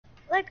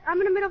like I'm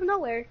in the middle of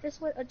nowhere. There's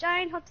a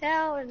giant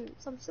hotel and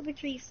some stupid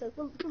trees. So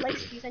who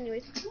likes trees,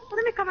 anyways? So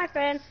let me call my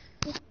friend.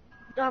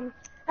 Let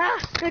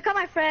me call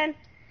my friend.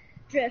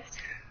 Drift.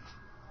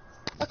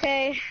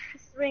 Okay,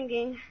 it's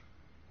ringing.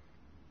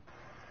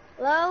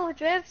 Hello,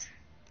 Drift.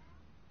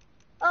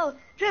 Oh,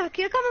 Drift,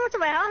 can you come over to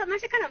my house? I'm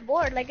actually kind of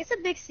bored. Like, it's a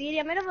big city.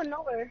 I'm in the middle of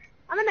nowhere.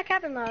 I'm in the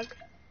cabin log.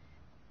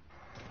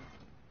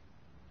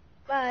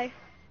 Bye.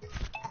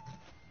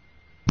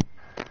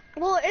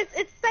 Well,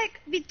 it's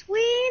like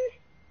between.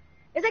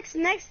 It's like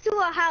next to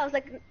a house,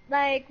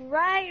 like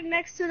right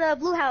next to the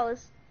blue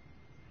house.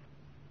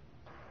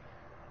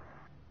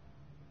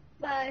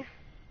 Bye.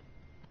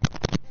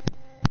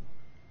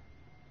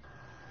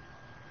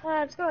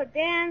 Let's go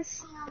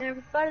dance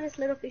and follow this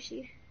little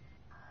fishy.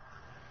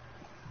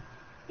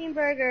 Team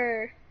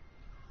Burger.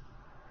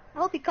 I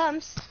hope he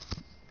comes.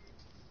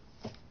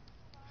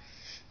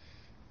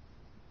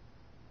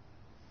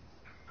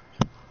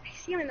 I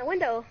see him in the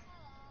window.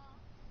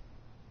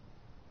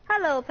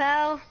 Hello,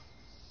 pal.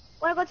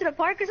 Wanna go to the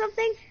park or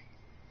something?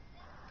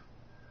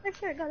 Yeah,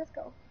 sure, go, let's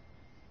go.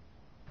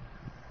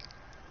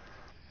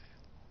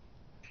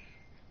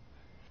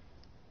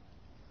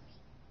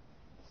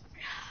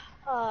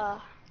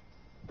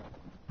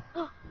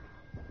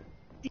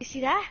 Do you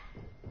see that?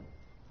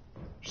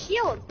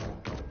 Shield.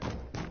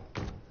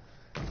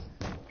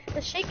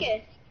 Let's shake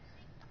it.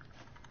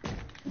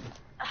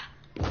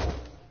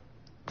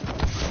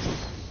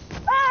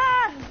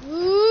 Ah!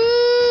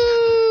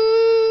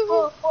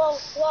 Whoa, whoa,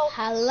 whoa.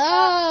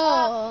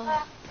 Hello.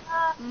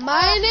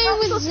 My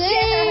name is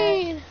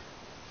Zane.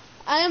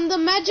 I am the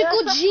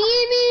magical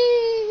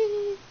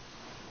genie.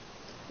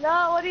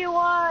 No, what do you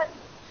want?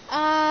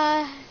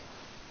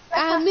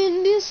 I'm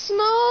in the smoke.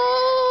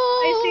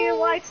 I see your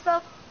white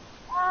stuff.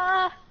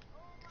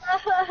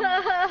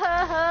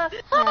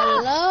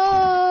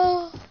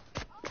 Hello.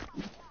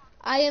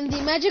 I am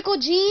the magical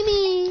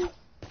genie.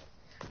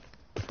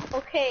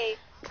 Okay.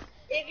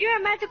 If you're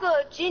a magical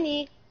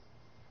genie,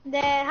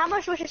 then how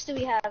much wishes do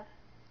we have?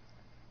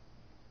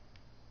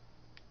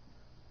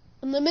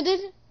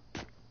 Unlimited?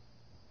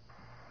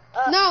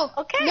 No.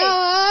 Okay.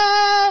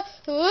 No.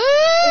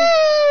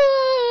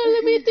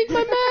 Let me think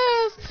my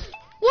math.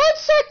 1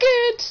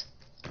 second.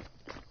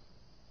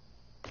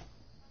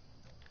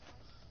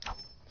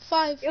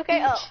 5.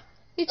 Okay.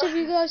 Each of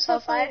you guys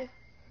have 5.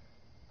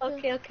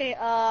 Okay. Okay.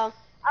 I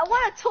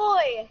want a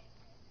toy.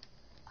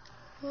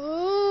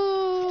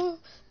 Oh,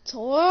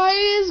 toy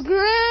is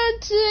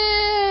granted.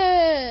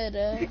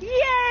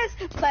 Yes.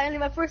 Finally,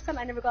 my first time.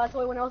 I never got a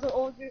toy when I was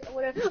older.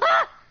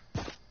 Ah!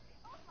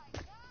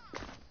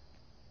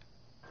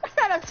 That's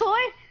not a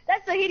toy.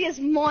 That's a hideous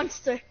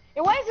monster.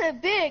 And why is it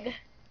big?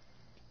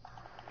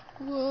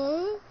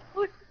 What?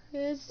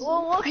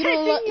 Well, you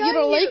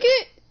don't like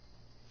it?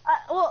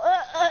 Look,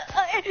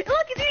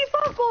 it's eating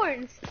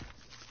popcorns.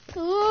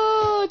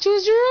 Oh,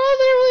 choose your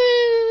other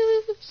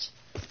wish.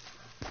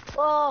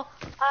 Well,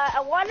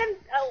 I want him.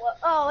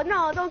 Oh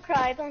no! Don't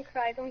cry! Don't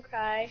cry! Don't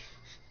cry!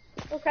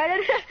 Don't cry!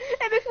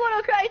 And before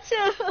I'll cry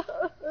too.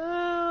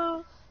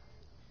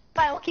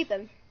 Fine, we'll keep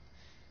him.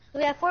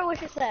 We have 4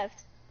 wishes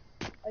left.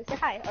 Oh, he said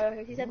hi,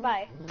 or he said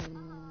bye.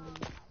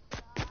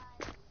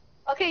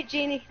 Okay,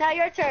 Genie, now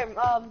your turn.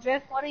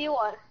 Drift, what do you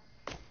want?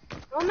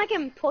 I'll make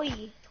him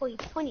Tony.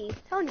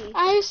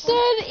 I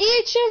said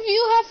each of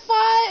you have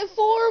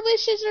 4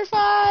 wishes or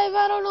 5.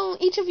 I don't know.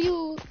 Each of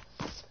you,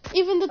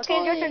 even the toy.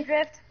 Okay, your turn,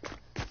 Drift.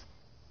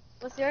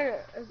 What's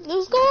your?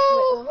 Let's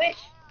go. Wish.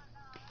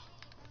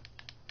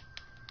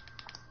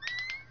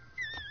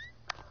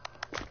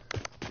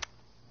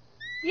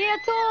 Yeah,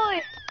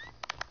 toy.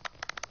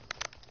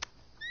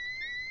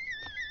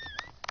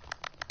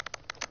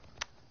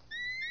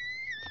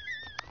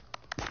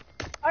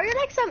 Are you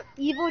like some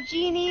evil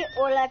genie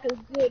or like a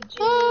good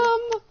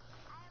genie?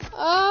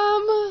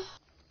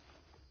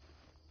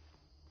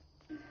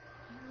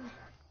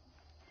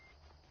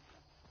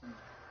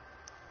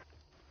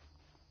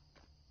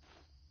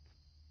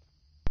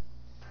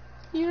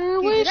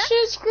 Your wish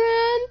is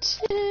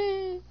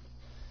granted.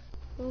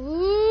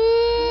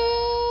 Ooh,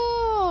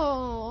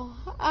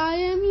 I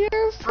am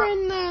your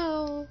friend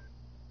now.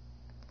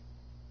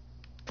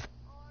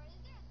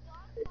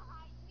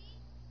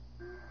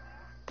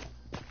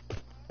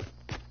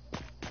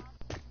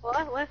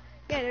 What?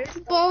 Yeah, there's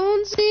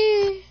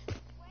Bonesy.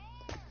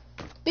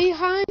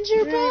 Behind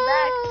your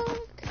back.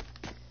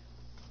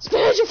 It's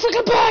behind your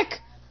freaking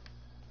back.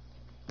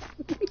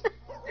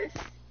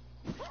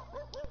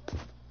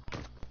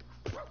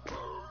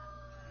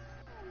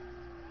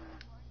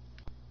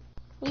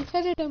 We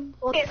petted him.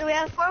 Okay, so we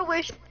have 4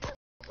 wishes.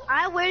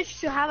 I wish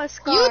to have a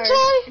scar. You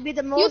toy. To be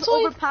the most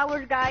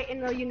overpowered guy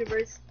in the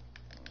universe.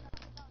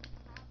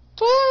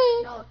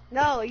 Toy.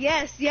 No,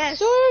 yes.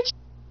 Search.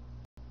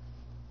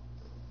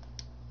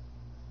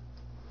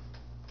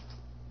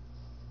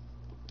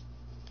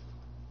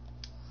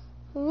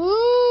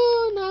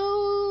 Ooh,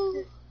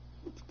 no.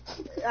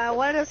 I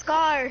want a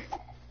scar.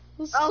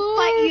 I'll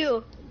fight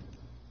you.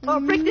 Or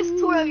break this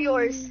tour of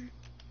yours.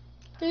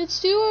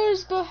 It's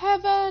yours, but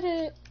have at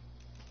it.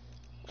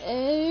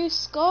 A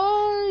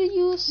scar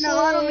you say? No,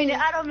 I don't mean it.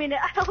 I don't mean it.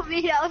 I don't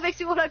mean it. It makes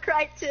me want to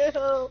cry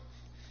too.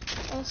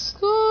 A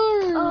score.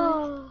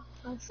 Oh.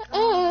 And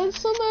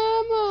some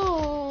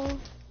ammo.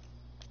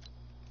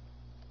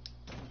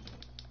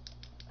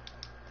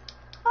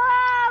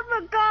 Oh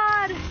my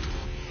god.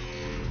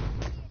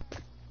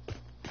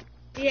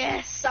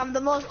 Yes, I'm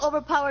the most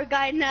overpowered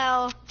guy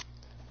now.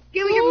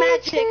 Give me your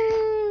magic.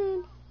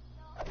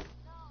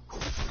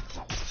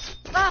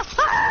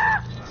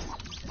 Ah!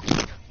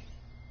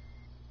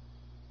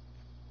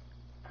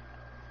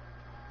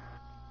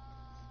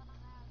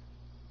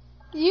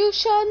 You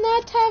shall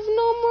not have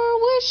no more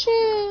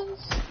wishes.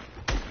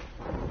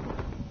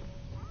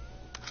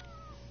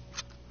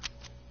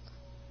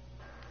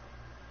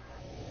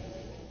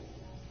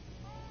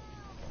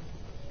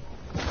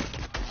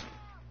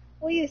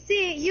 Well, you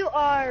see, you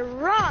are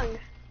wrong.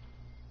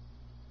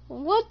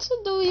 What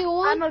do you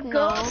want I'm a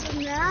ghost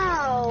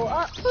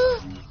now.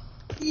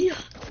 Yeah.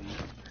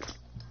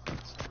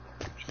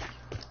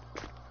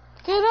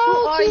 Get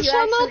out, you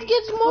shall not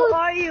get more. Who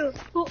are you?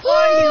 Who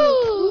are you?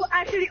 Who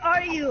actually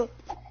are you?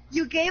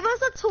 You gave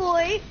us a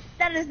toy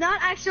that is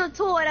not actually a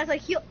toy, that's a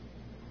heal.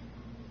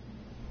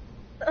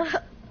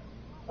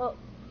 Oh.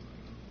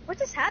 What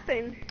just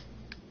happened?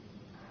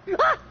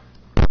 Ah!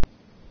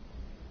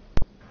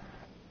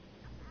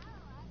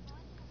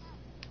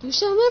 You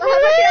shall never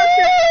leave!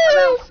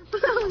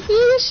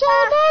 You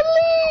shall not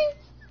leave!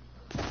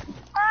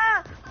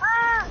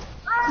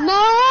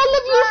 Now all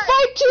of you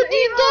fight to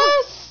the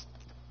death!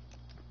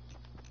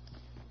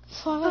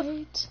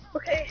 Fight.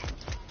 Okay.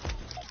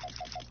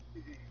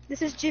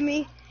 This is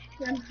Jimmy.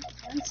 I'm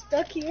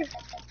stuck here.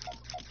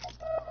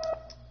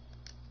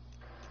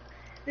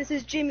 This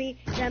is Jimmy,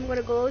 and I'm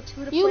gonna go to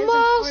the You Pleasant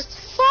must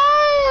Park.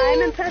 fight!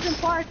 I'm in Pleasant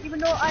Park, even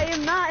though I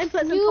am not in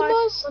Pleasant You Park.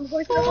 must I'm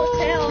going to the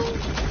hotel.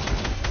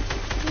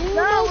 You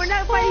No, we're must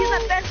not fighting. He's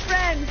fight. my best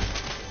friend.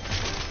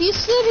 He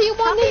said he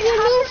wanted your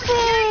new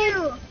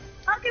friend.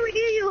 How can we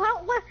hear you?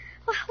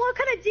 What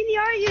kind of genie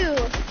are you?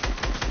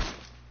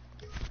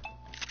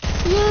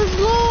 Your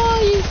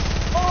life.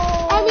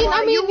 Oh, I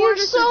mean you your want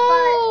us to soul.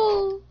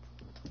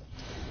 fight.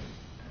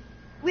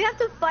 We have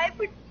to fight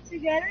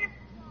together.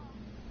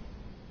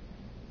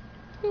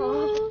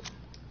 Oh.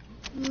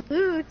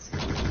 Loot.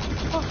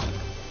 Oh.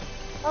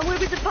 I'm gonna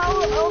be the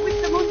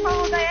most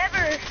powerful guy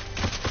ever.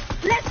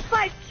 Let's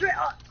fight straight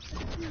up.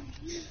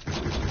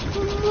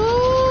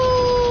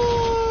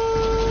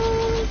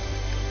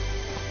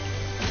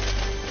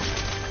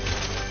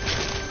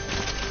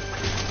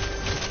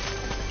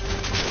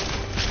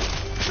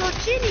 So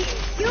Ginny,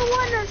 you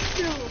want us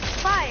to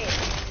fight?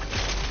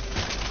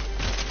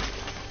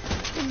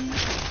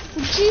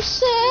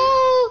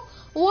 Giselle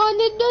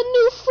wanted a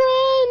new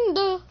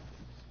friend.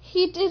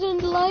 He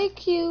didn't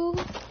like you.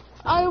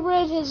 I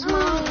read his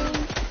mind.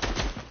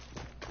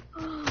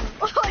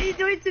 What are you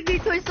doing to me,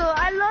 Toy Soul?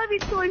 I love you,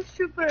 Toy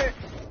Trooper.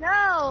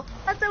 No,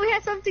 I thought we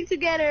had something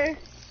together.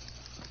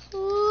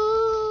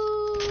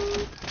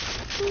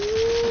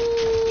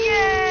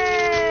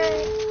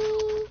 Yay!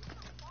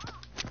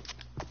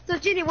 So,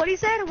 Ginny, what he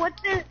said?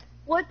 What did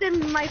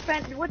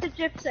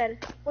Jeff said?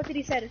 What did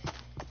he say?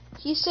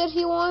 He said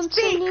he wants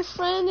a new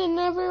friend and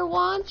never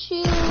wants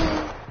you.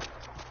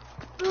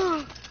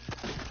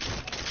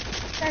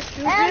 That's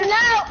true. And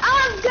now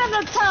I'm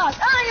gonna talk.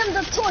 I am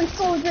the toy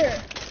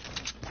soldier.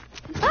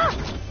 Ah!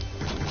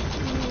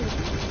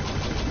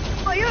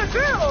 Oh, you're a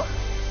girl.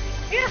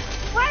 Yeah.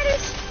 Why do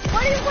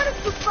you want us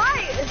to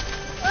fight?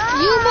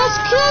 You must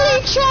kill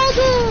each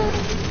other.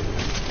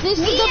 This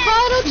is the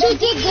battle to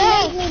the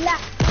death.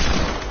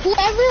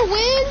 Whoever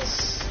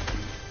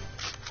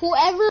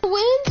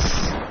wins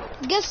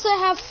gets to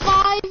have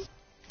 5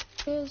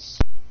 wishes.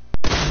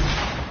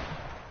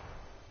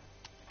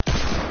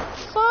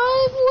 5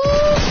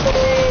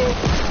 wishes.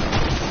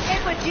 Hey,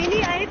 but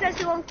Genie, I need to ask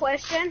you one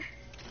question.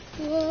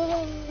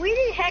 Yeah. We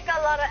need heck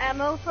a lot of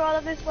ammo for all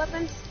of these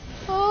weapons.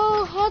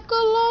 Oh, heck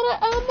a lot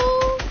of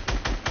ammo.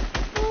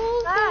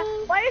 Ah,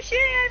 why are you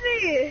shooting at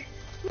me?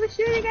 You're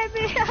shooting at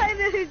me.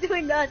 I'm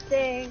doing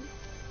nothing.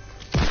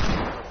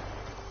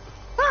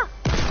 Ah!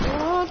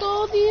 Want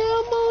all the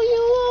ammo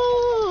you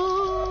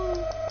want.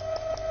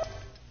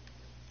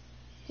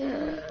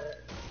 Yes.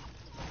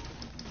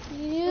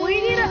 We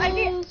need I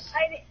need.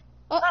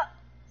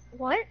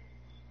 What?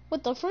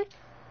 What the frick?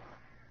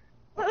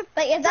 Wait,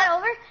 is that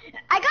over?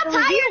 I got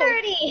tired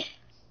already.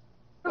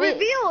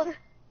 Revealed.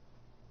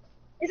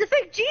 It's a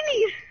fake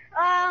genie.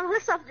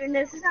 Let's stop doing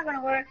this. It's not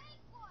gonna work.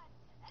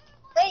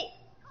 Wait.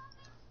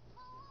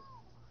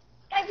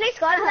 Can I play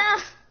squads now?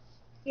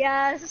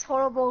 Yeah, this is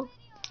horrible.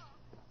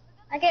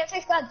 I can't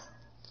play squads.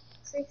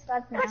 Play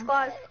squads now.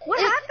 Squad. What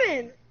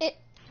happened?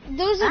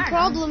 There's a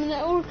problem.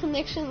 Network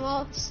connection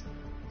lost.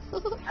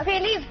 Okay,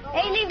 leave.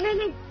 Hey, leave.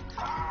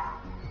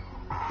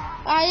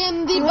 I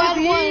am the bad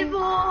one.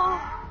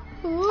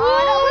 Oh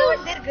no, we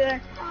did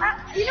good.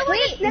 You know what?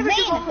 Wait, Never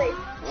Zane. do play.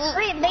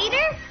 Wait,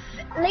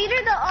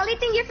 later, the only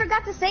thing you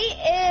forgot to say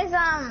is,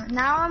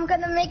 now I'm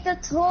gonna make the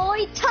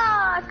toy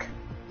talk.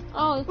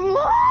 Oh,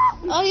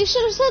 you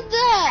should have said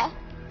that.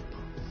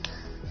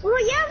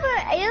 Well, yeah,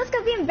 but it was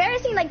gonna be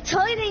embarrassing, like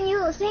telling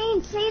you,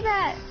 say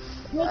that.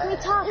 Make me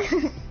talk.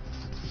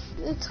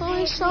 The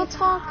toy shall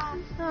talk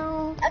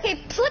now. Okay,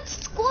 put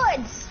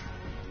squads.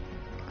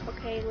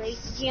 Okay,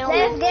 Let's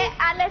get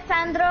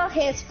Alessandro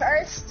his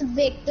first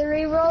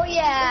victory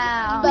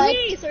royale.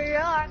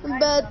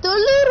 Battle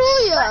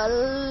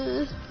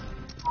Royale.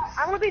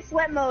 I'm gonna be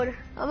sweat mode.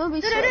 I'm gonna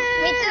be sweat.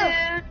 Me too.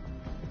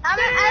 I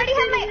already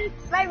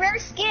have my rare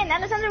skin.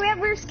 Alessandro, we have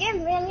rare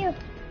skins, me and you.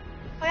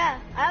 Oh yeah,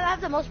 I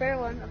have the most rare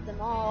one of them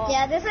all.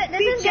 Yeah, this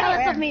is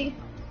jealous of me.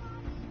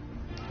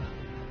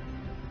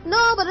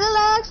 Nobody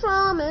likes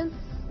ramen.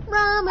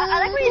 Ramen. I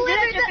like when you do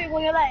that, Jeffrey,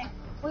 when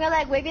you're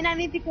like waving at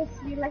me because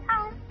you're like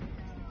hi.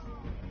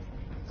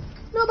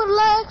 Nobody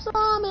likes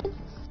ramen.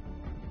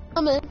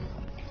 Ramen.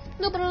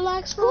 Nobody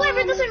likes ramen.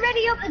 Whoever doesn't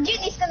ready up the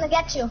genie is gonna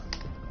get you.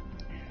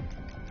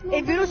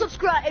 If you don't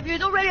subscribe, if you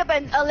don't ready up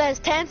in less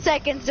 10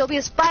 seconds, there'll be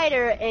a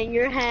spider in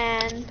your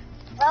hand.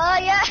 Oh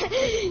yeah,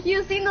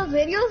 you seen those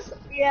videos?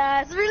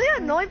 Yeah, it's really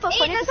annoying but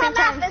funny at the same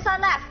time. Let's not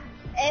laugh.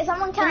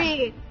 Someone can.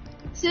 3,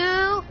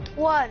 2,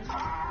 1.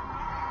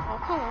 Oh,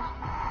 come on.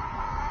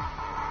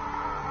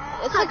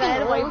 It's like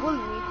why you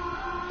bullying me?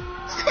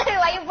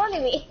 Why you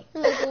bullying me?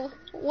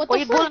 What Why the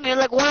you fuck? bullying me?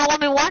 Like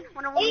 1-on-1?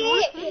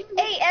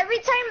 Hey, every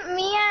time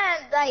me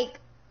and like,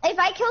 if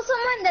I kill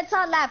someone, let's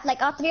all laugh,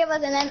 like all three of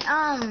us, and then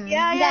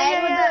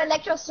Gael would do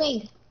electro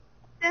swing.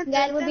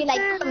 Gael would be like,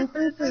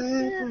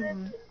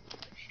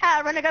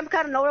 I run I'm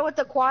kind of nowhere with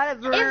the quad.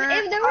 If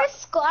there were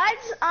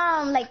squads,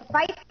 like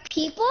 5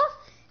 people,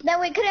 then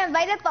we could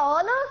invite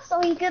Paolo so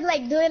he could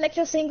like do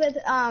electro swing with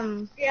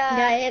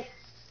Gael.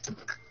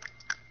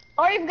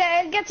 Or if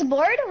Gael gets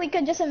bored, we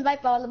could just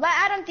invite Paolo. But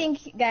I don't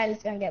think Gael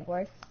is gonna get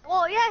bored.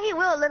 Well, yeah, he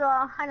will a little.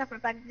 I know for a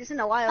fact, just in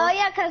a while. Oh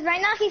yeah, cause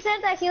right now he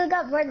said that he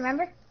got bored.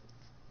 Remember?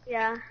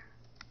 Yeah.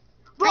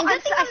 Bro, I'm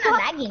not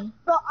lagging.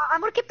 Bro,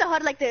 I'm gonna keep the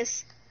HUD like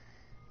this.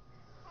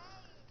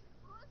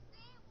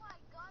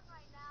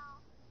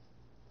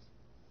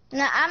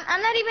 No,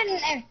 I'm not even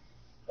in there.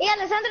 Yeah,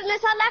 Alessandro,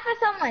 let's all laugh at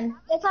someone.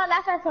 Let's all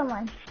laugh at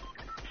someone.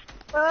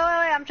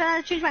 Wait, I'm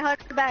trying to change my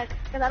HUD back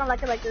because I don't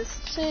like it like this.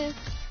 Sí.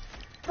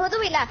 Who do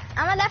we laugh?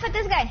 I'm gonna laugh at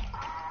this guy.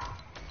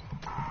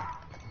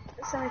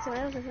 Sorry.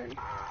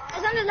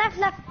 Alessandro,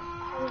 laugh.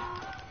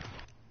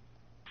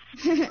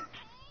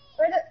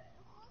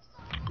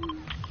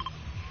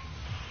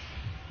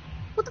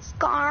 What the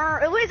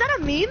scar? Wait, is that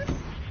a meme?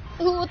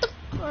 What the?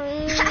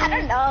 I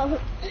don't know.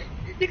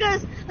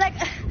 Because, like,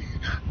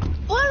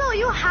 Polo,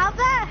 you have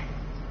that?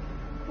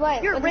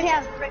 What? You're What rich. do you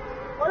have?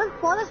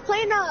 Polo's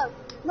playing,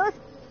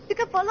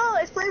 because Polo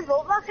is playing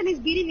Roblox and he's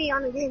beating me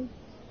on the game.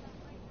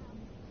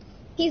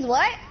 He's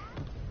what?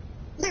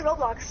 Play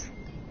Roblox.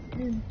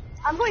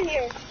 I'm going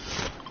here.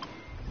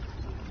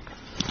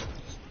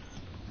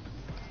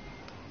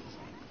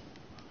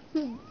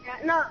 Yeah,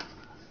 no.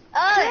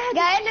 Oh,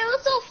 guys, it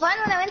was so fun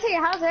when I went to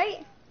your house,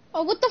 right?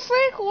 Oh, what the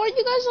frick? Why are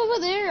you guys over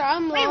there?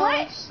 I'm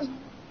lost. What?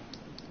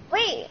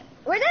 Wait,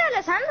 where did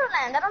Alessandro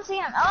land? I don't see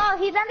him. Oh,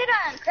 he landed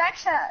on crack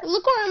shot.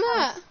 Look where I'm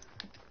at.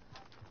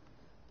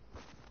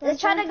 Let's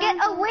try to get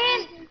a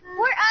win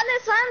for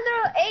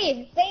Alessandro.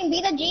 Hey, Fame,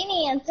 be the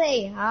genie and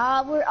say,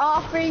 we're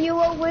offering you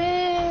a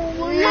win.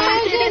 We're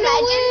not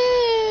gonna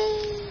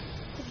win.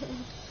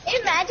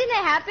 Imagine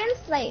it happens,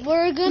 like,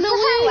 we're gonna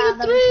win in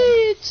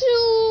 3, 2,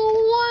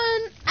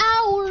 1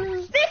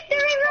 hours.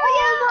 Victory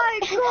Royale!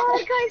 Oh my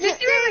god, guys.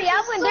 Victory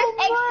Royale when there's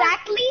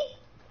exactly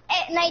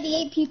at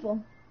 98 people.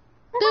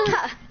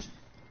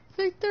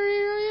 Victory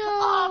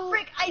Royale. Oh,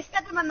 frick, I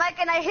stepped on my mic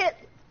and I hit.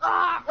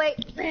 Wait.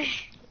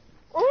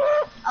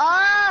 Oh,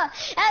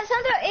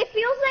 Alessandro, it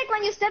feels like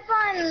when you step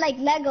on, like,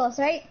 Legos,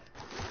 right?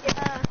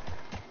 Yeah.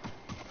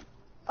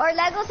 Or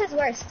Legos is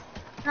worse.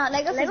 No,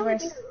 Legos is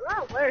worse. They're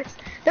not worse.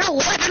 They're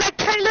like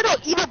tiny little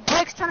evil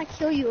bricks trying to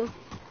kill you.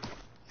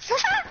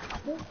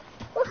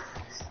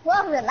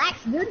 Well,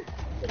 relax, dude.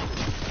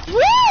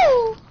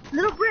 Woo!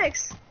 Little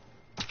bricks.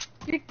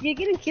 You're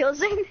getting kills,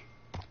 Zane?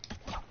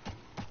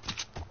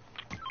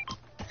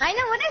 I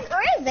know,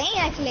 where is Zane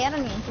actually? I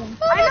don't even see him.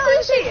 I know,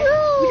 Greasy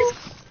Girl.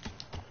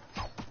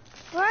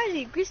 Where is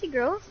he? Greasy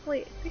Girl?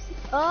 Wait, Greasy.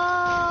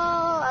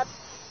 Oh.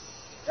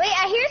 Wait,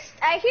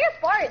 I hear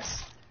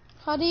farts.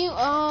 How do you,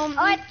 Oh,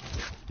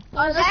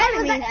 that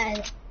was like,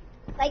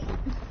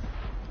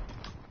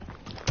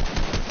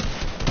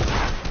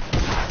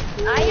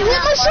 I am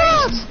my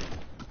shots!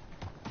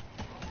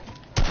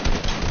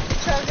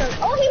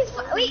 Oh,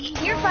 wait,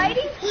 you're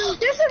fighting?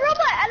 There's a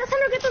robot!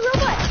 Alessandro, get the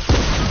robot!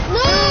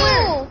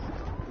 No!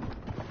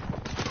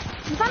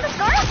 You found the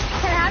scar?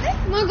 Can I have it?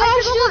 My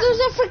gosh, dude, there's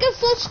a freaking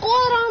full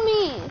squad on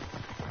me!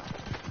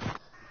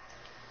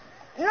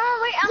 No,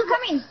 wait, I'm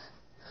coming.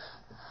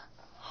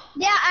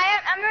 Yeah,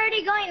 I'm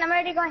already going.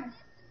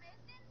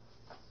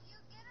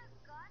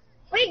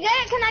 Wait,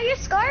 good, can I have your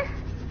scar?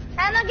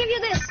 And I'll give you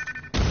this.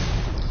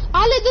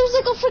 Ale, there's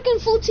like a freaking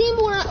full team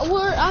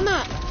where I'm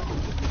at.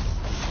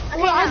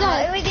 Okay, Where I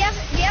died. Wait, do you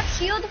have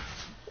shield?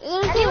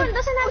 There's Anyone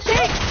doesn't have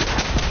shield?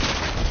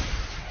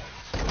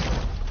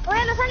 Wait,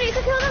 Alessandro, you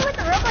can kill them with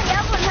the robot. You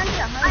have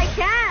 100. I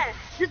can.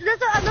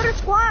 There's another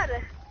squad.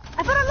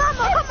 I found a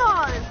llama, come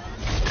on!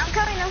 I'm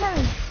coming.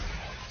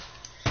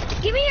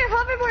 Give me your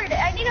hoverboard.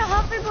 I need a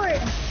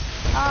hoverboard.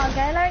 Oh,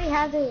 guys already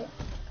has it.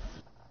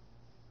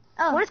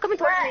 Oh, What is coming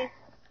towards me?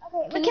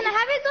 Okay, but can I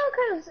have it though?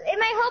 Cause it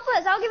might help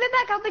us. I'll give it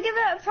back. I'll give it.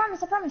 I promise.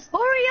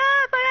 Hurry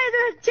up!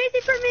 They're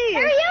chasing for me.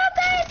 Hurry up,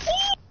 guys!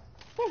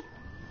 Okay.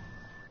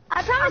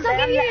 I promise I'll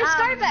give you your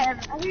scar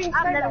back. I'm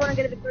never gonna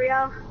get a victory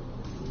out.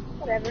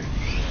 Whatever.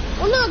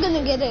 We're not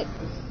gonna get it.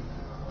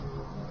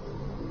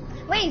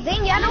 Wait,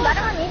 Zane, you haven't got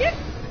him on either?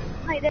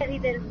 No, he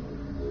did.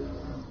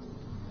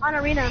 On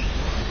arena.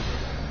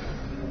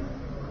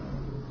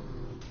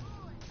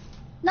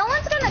 No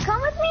one's gonna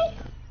come with me?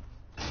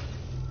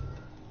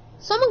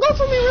 Someone go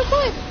for me real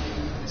quick.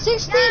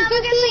 16,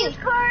 15,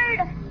 card.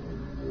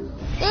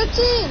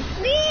 13.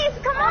 Please,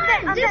 come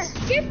on. Just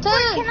skip 10.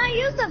 Can I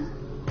use them?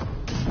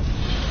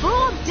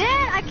 Oh, I'm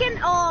dead. I can.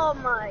 Oh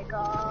my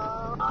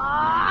god.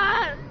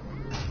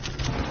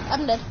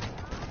 I'm dead.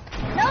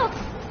 No.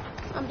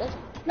 I'm dead.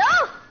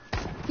 No.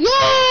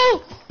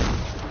 Yo!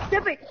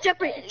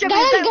 Jeffrey. Guys,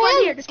 right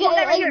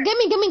here. Give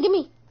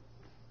me.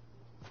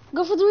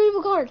 Go for the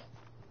Reaper card.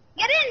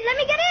 Get in. Let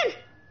me get in.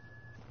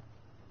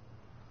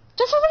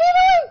 Just what are you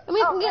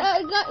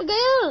doing?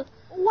 Gael.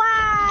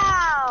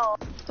 Wow.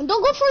 Don't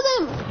go for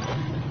them.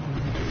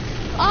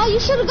 Oh, you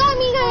should have got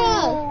me,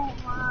 Gael.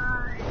 Oh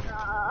my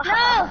god.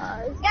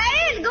 No.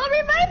 Guys, go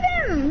revive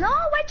him. No,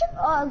 why'd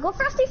you? Go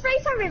Frosty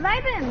Face and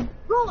revive him.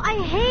 Bro, I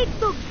hate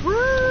the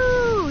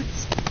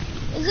brutes.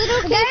 Is it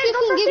okay if you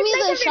can give me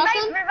the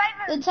shotgun?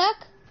 The attack?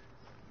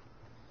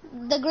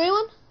 The gray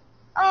one?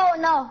 Oh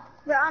no,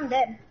 bro, I'm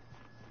dead.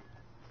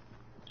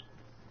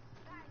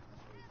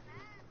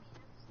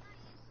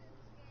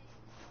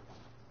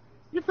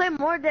 You play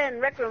more than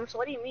Rec Room, so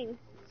what do you mean?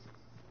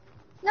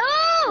 No!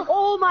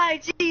 Oh my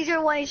jeez,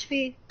 you're 1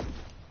 HP.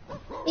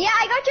 Yeah,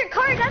 I got your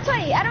card, that's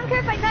why. I don't care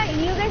if I die.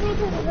 You guys need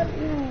to...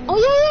 Oh,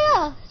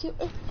 yeah.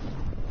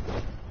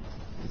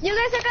 You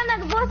guys are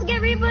gonna both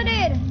get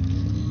rebooted.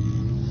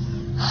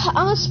 I'm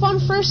gonna spawn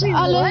first.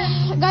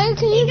 Guys,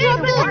 can you drop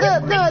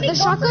the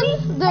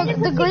shotgun?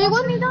 The gray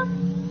one?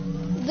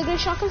 The gray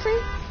shotgun for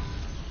you?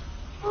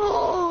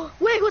 Oh,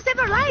 wait, who saved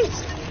our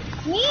lives?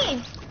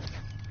 Me.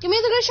 Give me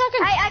the gray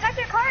shotgun. I got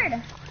your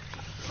card.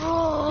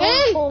 Oh,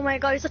 hey! Oh my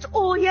god, you're such...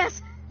 Oh,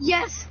 yes.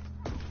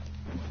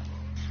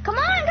 Come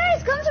on,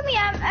 guys, come to me.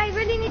 I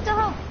really need to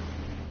help.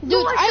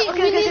 Dude,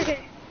 okay.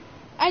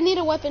 I need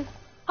a weapon.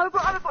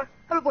 Hoverboard.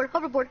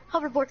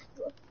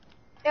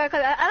 Yeah,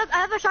 cause I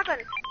have a shotgun.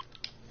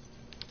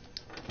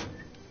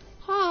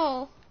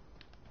 How?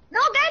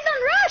 No, guys,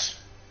 don't rush.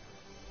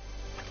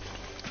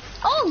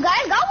 Oh,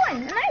 guys, got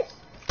one. Nice.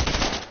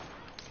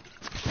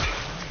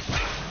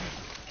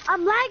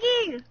 I'm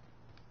lagging.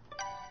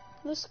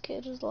 This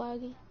kid is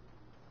lagging.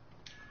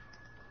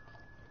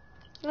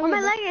 Why am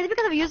I lagging? Is it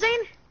because of you,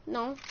 Zane?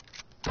 No.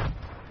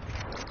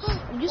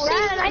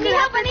 I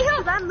need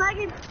help. I'm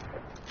lagging.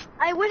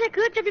 I wish I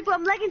could, Jeffy, but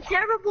I'm lagging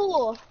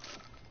terrible.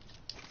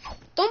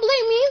 Don't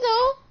blame me,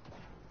 though.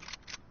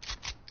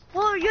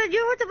 Well,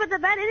 you're with the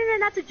bad internet,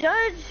 not to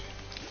judge.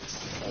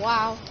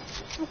 Wow.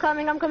 I'm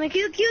coming. Can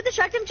you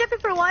distract him, Jeffy,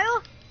 for a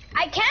while?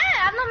 I can't. I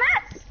have no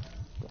mats.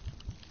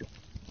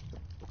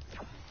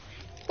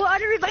 Well, are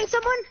they reviving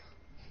someone?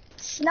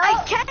 No,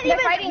 I can't even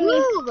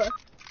move.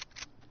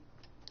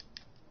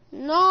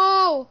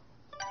 No.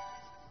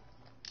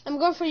 I'm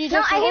going for you,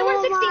 No, Jeffy. I hit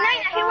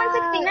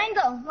 169.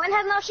 Though. One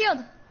has no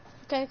shield.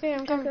 Okay,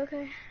 I'm coming.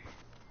 Okay.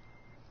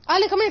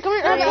 Ali, come here.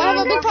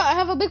 I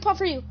have a big pot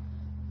for you.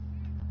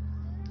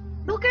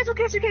 Okay. We have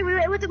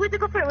to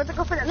go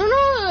for it.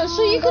 No.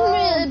 So you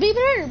can be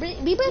better.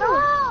 Be better.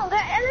 No,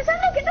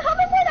 Alessandro, get the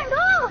hoverboard and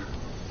go.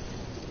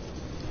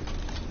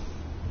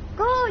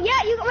 Go.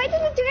 Yeah, you wait till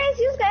you guys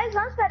use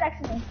launch pad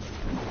actually.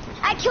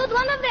 I killed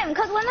one of them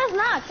because one was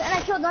knocked, and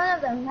I killed one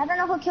of them. I don't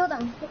know who killed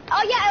them.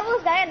 Oh yeah, I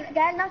was Gael.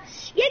 No.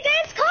 Yeah,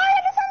 Gael's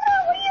card, Alessandro.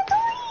 What are you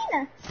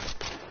doing?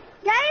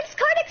 Gael's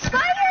card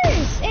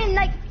expires in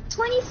like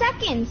 20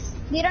 seconds.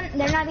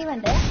 They're not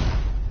even there.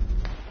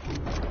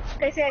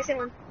 I see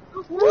one.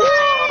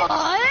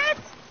 What?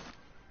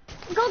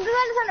 Go,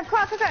 Alessandro.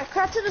 Crawl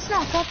to the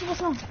snow.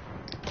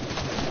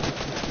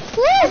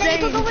 And then you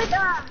can go with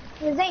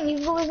Zane. You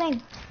can go with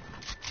Zane.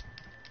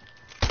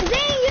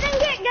 Zane, you didn't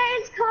get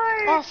Gael's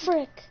card. Oh,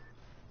 frick.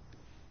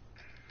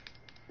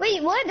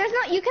 Wait, what?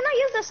 You cannot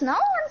use the snow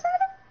on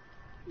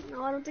Saturday?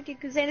 No, I don't think you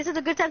can. Zane, this is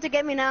a good time to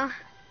get me now.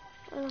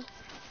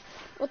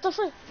 What the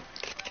frick?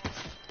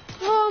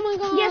 Oh my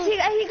god. Yes, he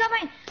got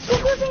mine.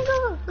 Go, Zane,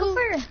 go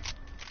for it.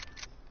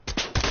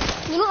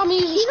 You know, I'm gonna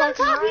use He's on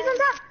top.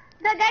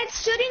 The guy's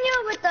shooting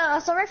you with the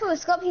assault rifle with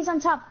scope. He's on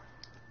top.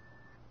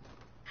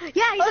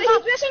 Yeah, he's on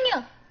top. He's rushing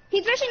you.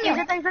 He's right there.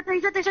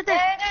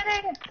 There.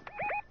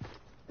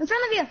 In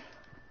front of you.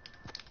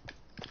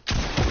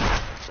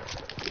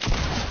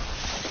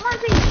 Come on,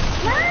 please.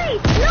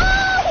 Nice. No,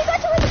 he got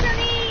you with the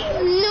grenade.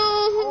 No.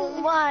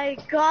 Oh my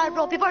god,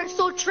 bro. People are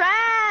so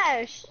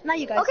trash. Not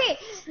you guys. Okay,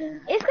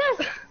 it's because...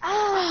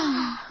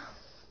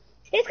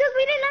 It's because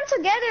we didn't land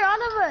together,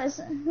 all of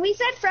us. We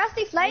said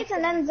Frosty Flights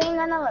and then Zane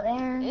went over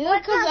there. Yeah,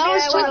 because I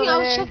was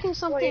checking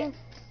something.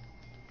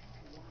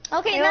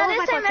 Okay, now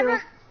this time,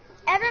 everyone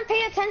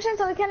pay attention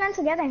so we can land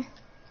together.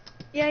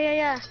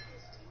 Yeah.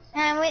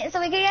 And so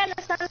we can get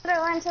the thunder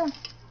one too.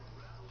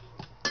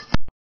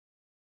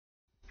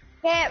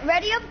 Okay,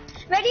 ready up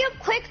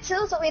quick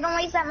too, so we don't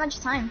waste that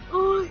much time.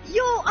 Oh,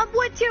 yo, I'm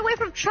 1 tier away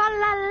from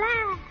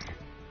Tra-la-la.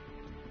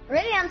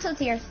 Really, I'm 2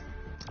 tiers.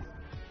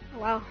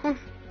 Wow.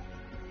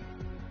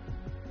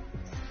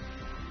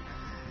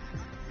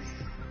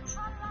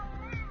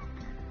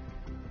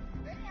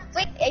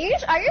 Wait,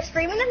 are you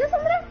streaming this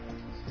something?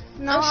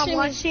 No, I'm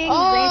watching.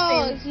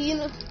 Oh,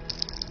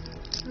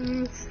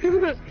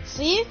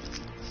 see?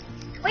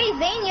 Wait,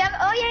 Zane, you have a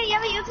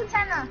YouTube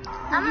channel.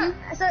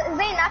 So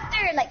Zane, after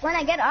when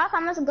I get off,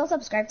 I'm gonna go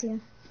subscribe to you.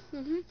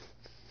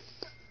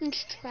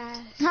 It's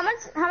trash. How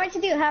much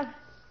do you have?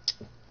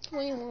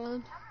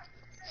 21.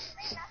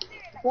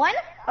 1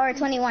 or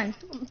 21?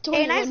 21.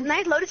 Hey,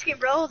 nice loading screen,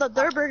 bro. The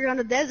dirt burger on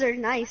the desert,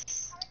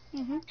 nice.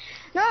 No,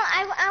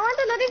 I want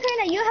the loading screen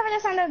that you have,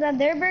 Alessandro, the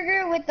dirt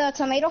burger with the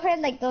tomato head,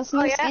 like those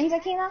new skins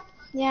that came out.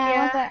 Yeah, I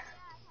want that.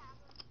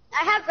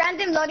 I have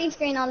random loading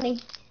screen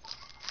only.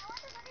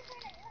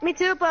 Me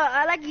too, but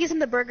I like using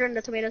the burger and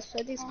the tomatoes, so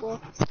I think it's cool.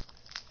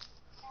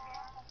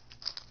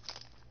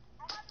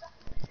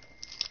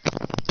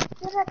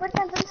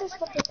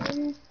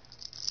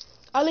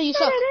 Ali, you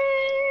suck.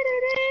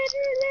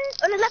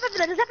 Oh, let's laugh at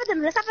them.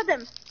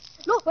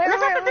 No,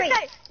 let's laugh at this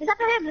guy.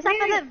 Let's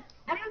laugh at him.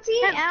 I don't see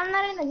it. I'm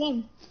not in the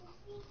game.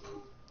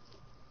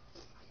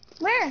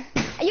 Where?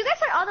 You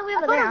guys are all the way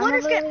over there. I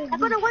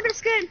found a wonder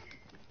skin.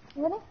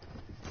 Really?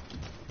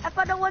 I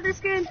found a wonder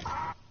skin.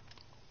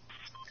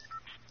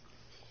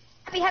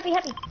 Happy.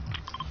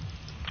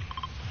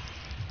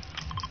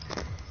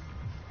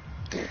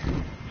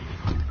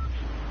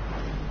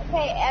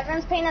 Okay,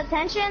 everyone's paying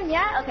attention?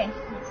 Yeah? Okay.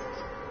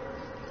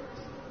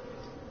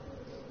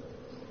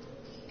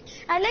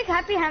 I like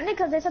Happy Hamlet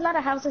because there's a lot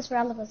of houses for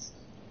all of us.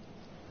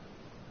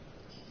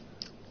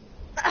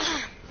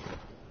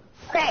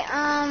 Okay,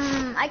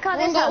 I call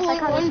this house.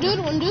 One dude.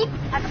 I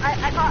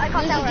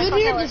call tower. There's a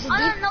dude here. There's a dude.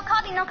 Oh, no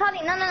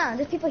calling. No.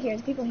 There's people here.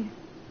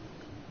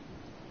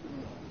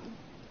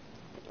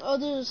 Oh,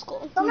 there's a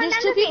skull. Someone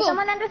land with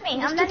me.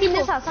 I'm landing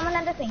this house. Someone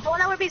land with me.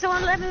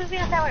 Someone land with me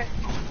on tower.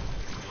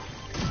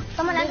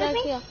 Someone land with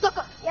me?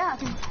 Yeah.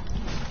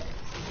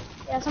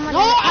 Yeah, someone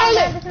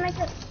land with me.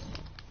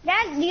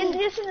 Guys,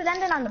 you should have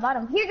landed on the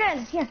bottom. Here,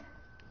 guys, here.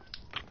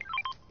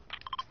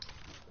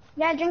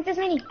 Yeah, drink this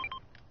mini.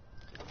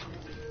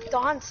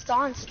 Don't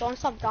stop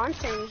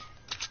dancing.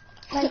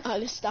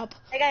 Let's stop.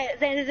 Hey guys,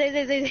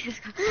 Zane.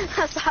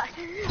 I'm sorry.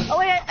 Oh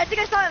wait, I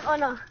think I saw him. Oh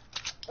no.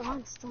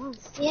 Dance.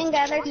 Ian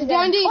gathered together.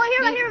 Gandhi. Oh, I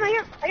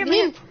hear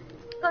him.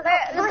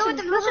 Let's go with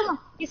him.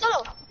 He's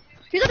solo.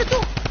 He's on the 2.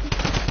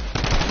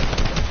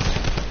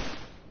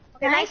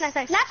 Okay, nice. Last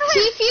away.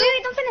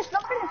 Wait, don't finish.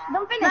 Last.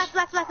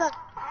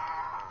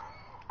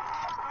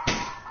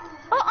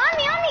 Oh, on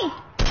me.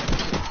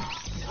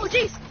 Oh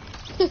jeez.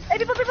 Hey,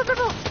 people.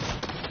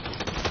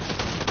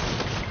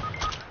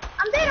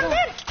 I'm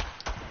dead.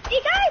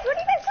 Hey guys, what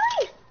are you guys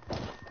doing?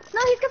 No,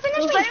 he's gonna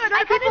finish me.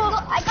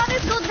 I got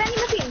his gold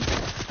vending machine.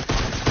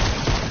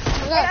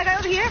 Okay, I got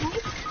over here.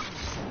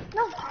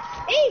 No.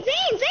 Hey,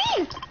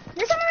 Zane!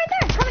 There's someone right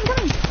there. Coming.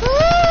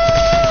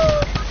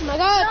 Oh my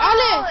god, no,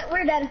 Ale!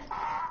 We're dead.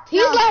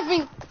 He's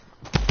laughing.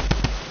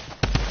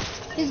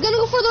 He's gonna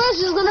go for the rest.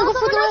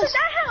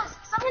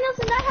 Someone else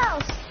in that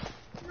house.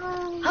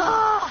 No.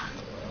 No.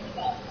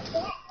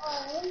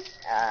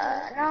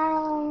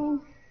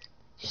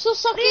 You're so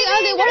sucky,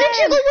 Ale. Why didn't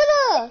you go with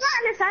us?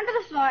 It's not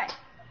Alessandro's fault.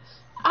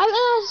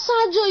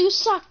 Alessandro, you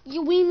suck.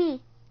 You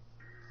weenie.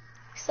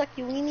 It's not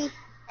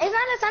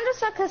Alessandro's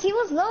fault because he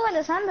was low,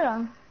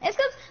 Alessandro. It's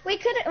because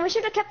we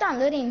should have kept on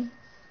looting.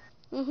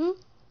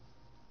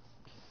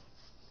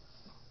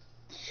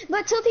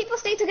 But 2 people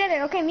stay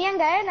together. Okay, me and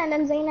Gael and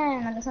then Zaina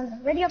and Alessandro.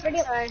 Ready up.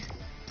 Sorry.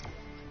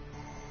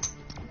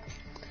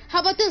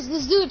 How about this?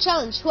 Let's do a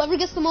challenge. Whoever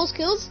gets the most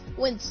kills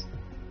wins.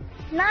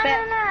 No.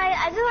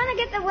 I just want to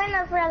get the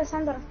winner for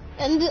Alessandro.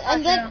 And then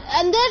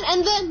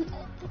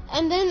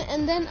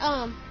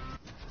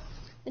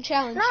the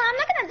challenge. No, I'm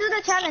not gonna do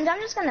the challenge. I'm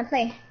just gonna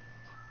play.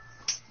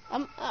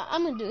 I'm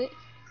gonna do it.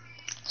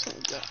 So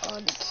get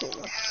all the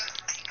kills.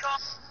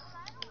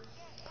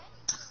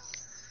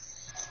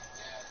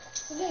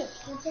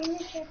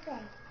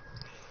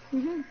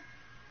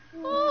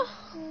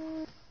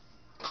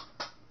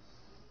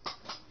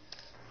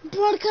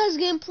 Broadcast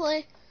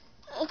gameplay.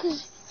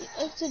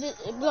 Because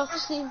it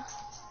blocks Steam.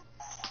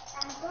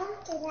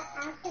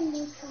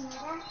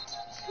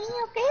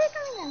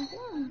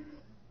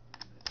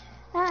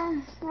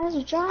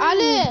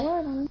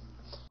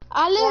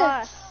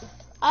 Ale.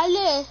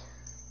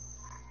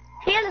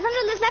 Hey,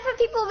 Alessandro, there's left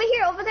people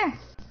over there.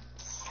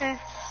 Okay.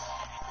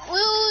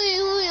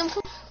 Wait, I'm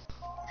coming.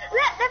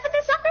 Left with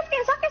the soccer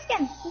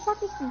skin.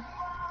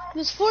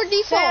 There's 4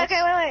 defaults.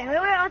 Okay,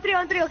 wait,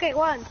 on three. Okay,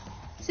 1,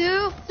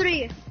 2,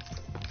 3.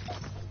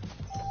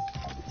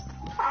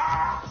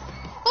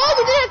 Oh,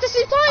 we did it at the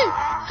same time.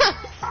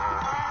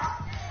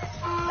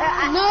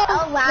 No.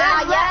 Oh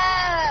wow,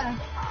 yeah.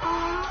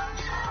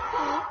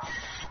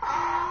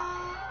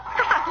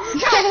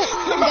 Gael.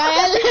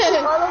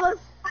 All of us.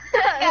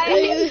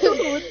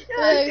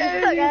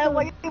 Gael.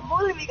 Why you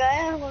bullying me,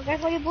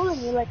 guys? Why you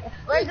bullying me? Like,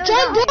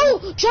 John Doe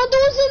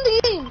is in the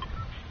game.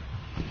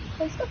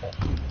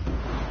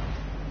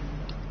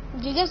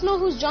 Do you guys know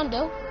who's John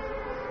Doe?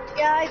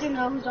 yeah, I do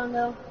know who's on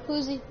though.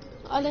 Who's he?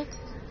 Ale?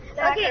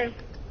 Okay.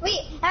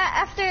 Wait,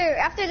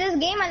 after this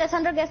game,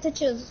 Alessandro gets to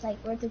choose like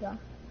where to go.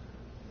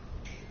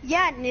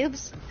 Yeah,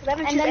 noobs.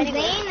 And then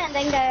Zane, and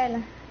then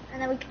Gael.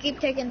 And then we keep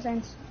taking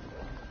turns.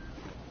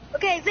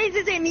 Okay,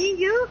 Zane, me and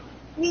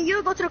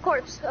you go to the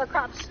crops.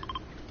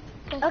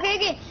 Okay.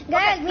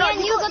 Gael, me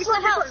and you go to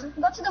the house.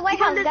 Go to the White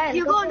House, Gael.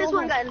 You go on this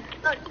one, Gael.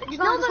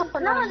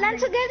 No, land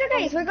together,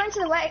 guys. We're going to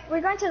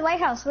the White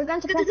House. We're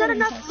going to there's not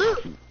enough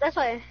loot. That's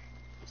why.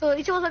 So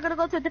each of us are gonna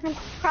go to different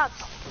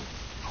crops.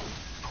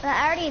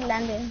 I already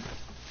landed.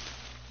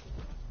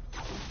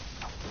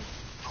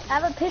 I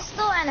have a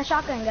pistol and a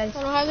shotgun, guys.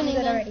 I don't have any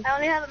already. I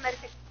only have a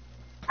medkit.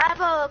 I have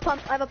a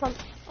pump. I don't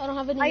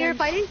have any Are you guns.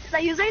 fighting? Is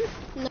that you, Zane?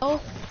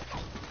 No.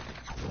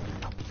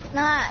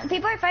 Nah,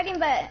 people are fighting,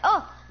 but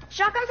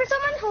shotgun for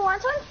someone who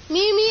wants one.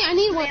 Me. I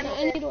need one.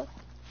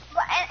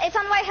 It's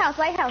on White House.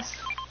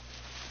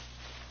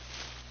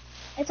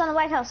 It's on the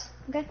White House.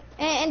 Okay.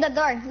 In the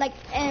door, like,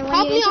 and when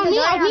Help you me, enter the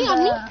door,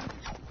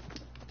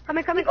 on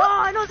me. Coming.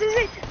 Oh, no,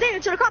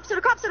 Zane, to the crops,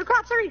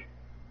 hurry.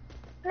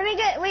 Let me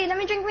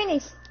drink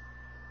minis.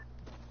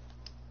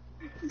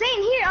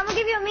 Zane, here, I'm gonna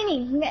give you a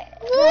mini.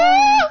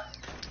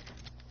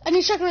 I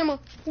need shotgun ammo.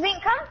 Zane,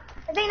 come.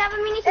 Zane, I have a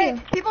mini for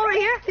you. People right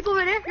here.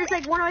 There's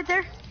like one right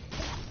there.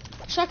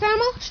 Shotgun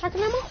ammo.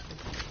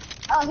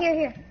 Oh,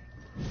 here.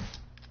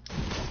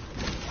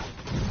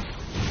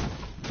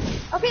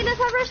 Okay, let's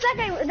have rush that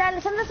guy.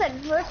 Alessandro said,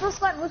 we're full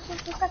squad.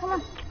 Come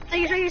on.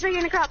 He's right here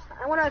in the crop.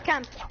 I want to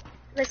camp.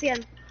 Let's see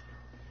him.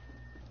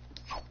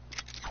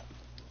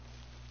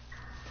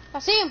 I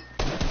see him.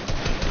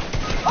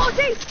 Oh,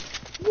 jeez!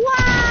 Wow!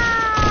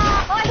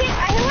 Oh, I hit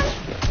one.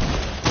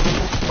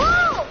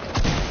 Whoa!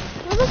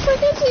 Where the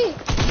frick is he?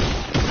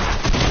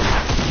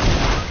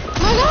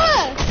 My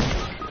God!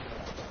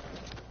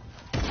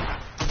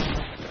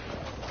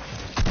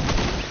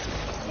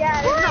 Yeah,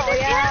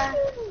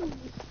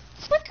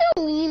 Freaking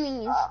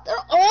weenies.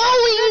 They're all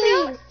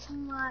weenies.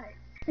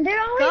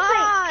 They're always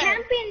like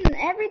camping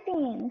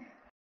everything.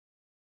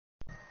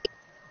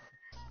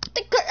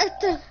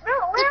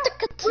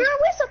 Where are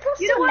we supposed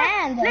to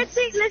land? Let's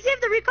see if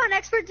the recon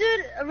expert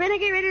dude,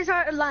 renegade raiders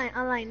are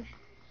online.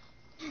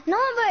 No,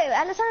 but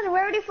Alessandro, we're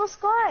already full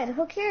squad.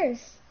 Who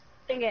cares?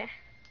 Dang it.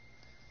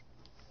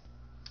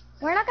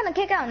 We're not gonna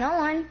kick out no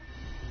one.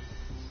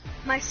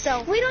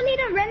 Myself. We don't need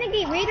a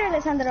renegade raider,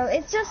 Alessandro.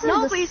 It's just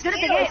but he's good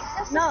at the game.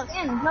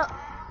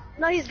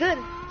 No, he's good.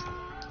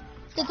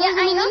 It doesn't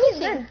mean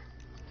anything.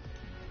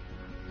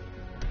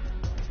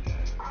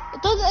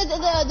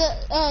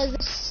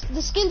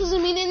 The skin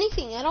doesn't mean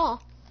anything at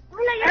all.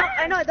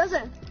 I know it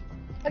doesn't.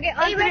 Okay,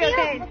 on three.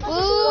 Okay.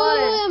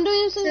 I'm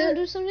doing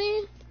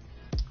something.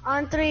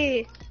 On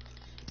three.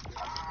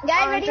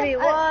 Guys, on ready? three.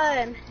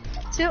 1,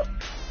 2.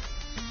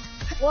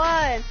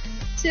 1,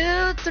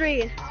 2,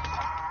 3.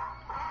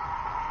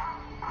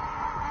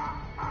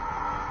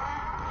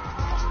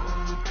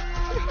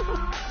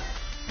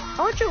 I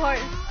want your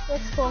heart.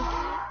 That's cool.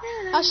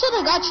 I should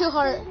have got your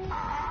heart.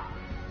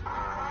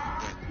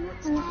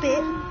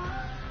 Bit.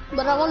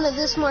 But I wanted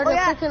this more to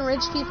freaking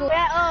rich people.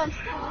 Yeah,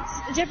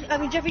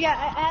 Jeffrey,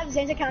 yeah, I have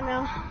Zane's account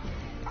now.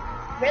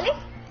 Really?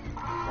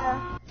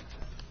 Yeah.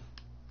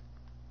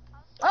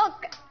 Oh,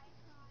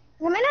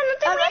 no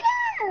te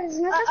metas.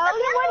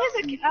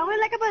 I only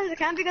like about his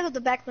account because of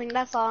the backbling,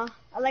 that's all.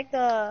 I like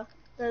the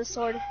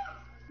sword.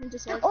 Ninja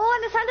sword. Oh,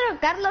 Alessandro,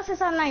 Carlos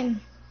is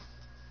online.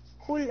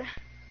 Cool.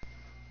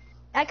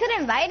 I could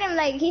invite him,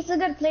 like, he's a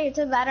good player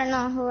too, but I don't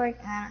know who I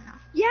don't know.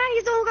 Yeah,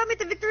 he's the one who got me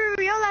the victory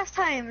royale last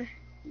time.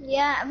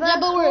 Yeah, but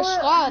we're a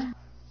squad.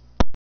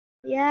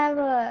 Yeah,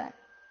 but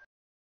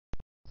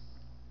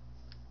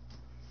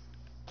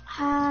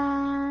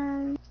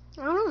I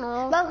don't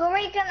know. But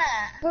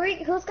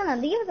who's gonna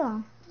leave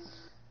though?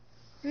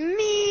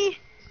 Me.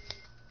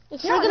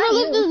 If you're gonna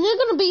leave, then you're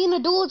gonna be in the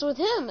duels with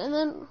him, and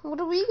then what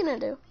are we gonna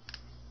do?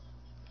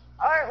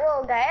 Or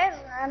well, guys,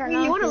 I don't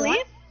know. You wanna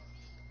leave?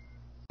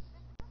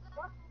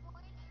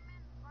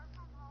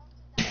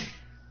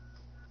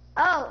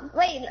 Oh,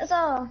 wait,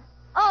 so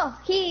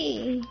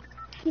he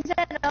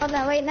said all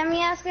that. Wait, let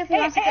me ask if he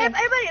wants to play.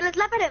 Everybody, let's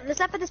laugh at him. Let's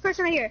laugh at this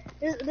person right here.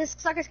 This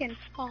soccer skin.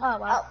 Oh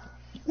wow.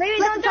 Maybe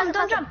don't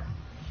jump.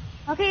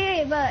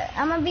 Okay, but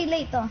I'm gonna be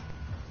late though.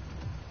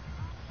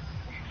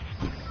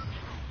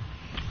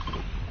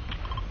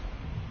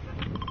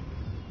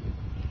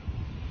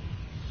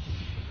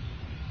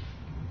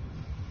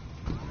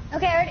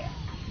 Okay, already.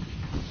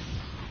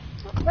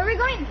 Where are we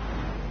going?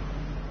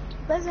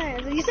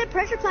 Listen, you said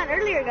pressure plant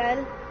earlier,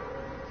 guys.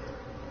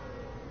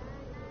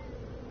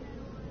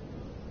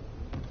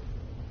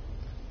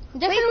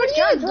 Wait,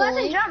 who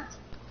hasn't jumped?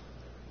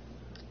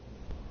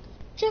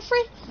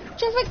 Jeffrey,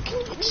 can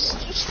you just...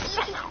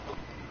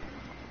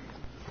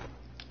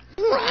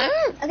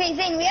 Okay,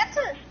 Zane, we have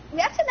to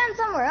land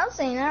somewhere else,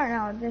 Zane. I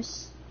don't know,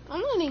 just...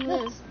 I'm landing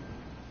here.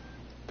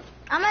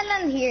 I'm gonna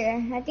land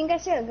here. I think I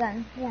see a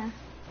gun, yeah.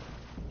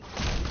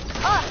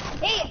 Oh,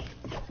 hey!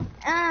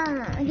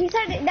 He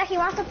said that he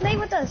wants to play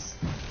with us.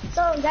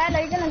 So, guys,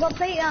 are you gonna go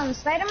play,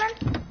 Spider-Man?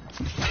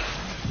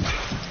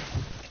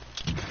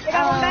 I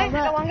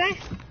got one guy.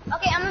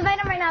 Okay, I'm inviting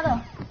him right now, though.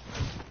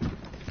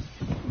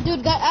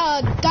 Dude,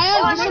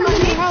 there's someone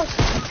in your house.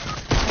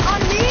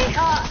 On me?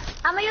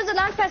 I'm gonna use the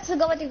launch pad to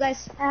go with you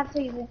guys. I have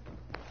to use it.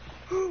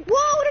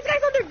 Whoa, this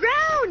guy's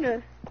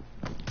underground!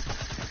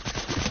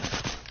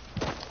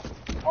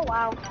 Oh,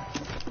 wow.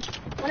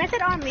 When I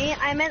said on me,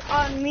 I meant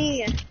on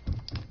me.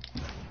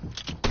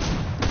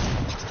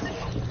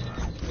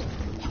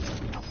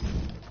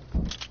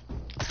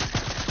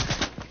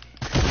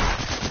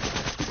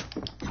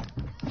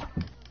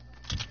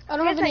 I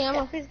don't have any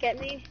ammo. Please get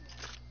me.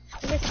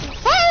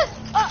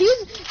 Ah!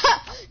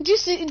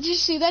 Did you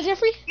see that,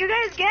 Jeffrey? You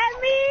guys get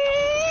me?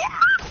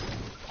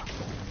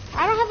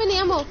 I don't have any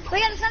ammo.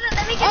 Wait,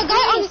 let me get A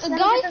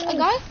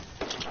guy?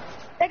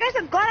 That guy's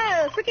got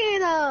a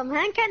freaking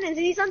hand cannon.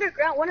 He's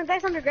underground. One of the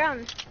guys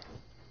underground.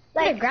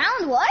 Like,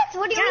 underground? What?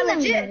 What do you mean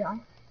legit.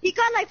 underground? He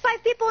got like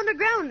 5 people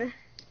underground.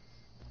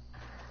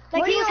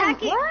 Like he was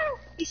hacking. What?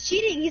 He's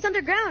cheating. He's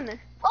underground.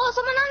 Oh,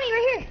 someone on me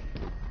right here.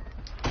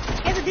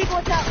 He has a deep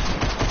watch out.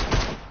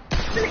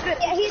 Really good.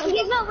 Yeah,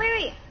 he's no.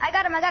 Wait. I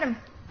got him.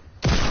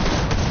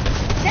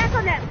 Dance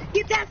on them.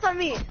 He danced on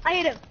me. I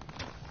hit him.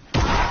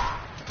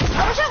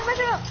 Oh, watch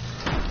out.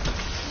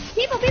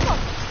 People.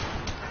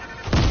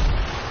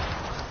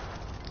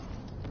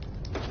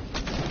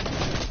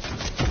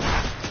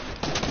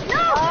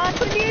 No!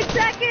 28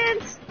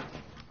 seconds.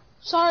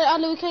 Sorry,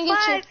 Ali, we can't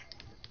get you. 5,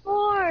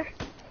 4,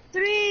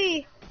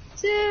 3,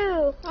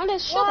 2, Ali,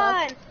 shut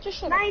up. Just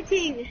shut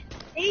 19,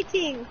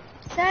 18,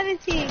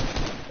 17,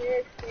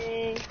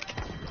 16.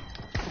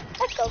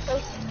 Let's go,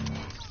 folks.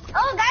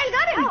 Oh, guys,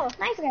 got him. Oh.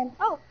 Nice guy.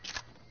 Oh.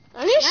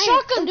 I need a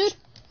shotgun, dude.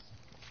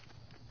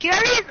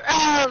 Gary's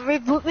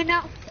reboot me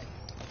now.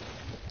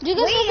 Do you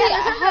guys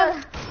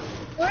have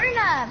we're in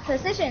a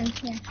position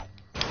here.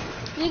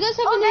 Do you guys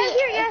have any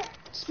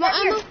small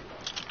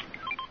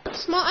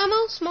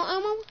ammo? Small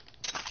ammo?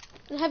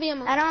 And heavy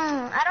ammo. I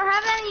don't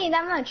have any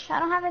that much. I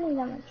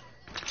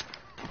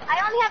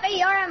only have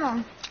AR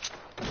ammo.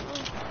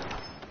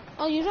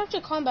 Oh, you have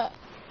to combat.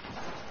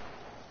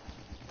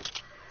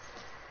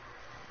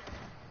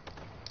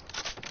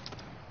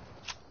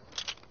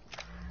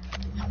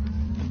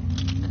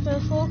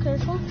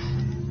 Careful.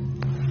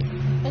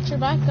 Got your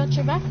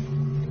back.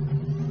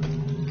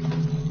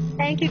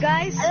 Thank you,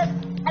 guys. I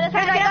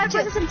got you.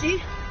 SMG?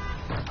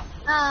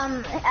 No,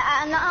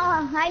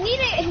 I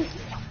need it.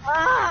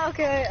 Ah,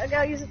 okay. I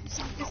gotta use it.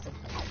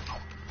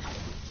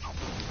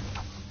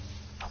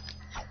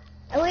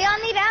 We all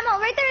need ammo.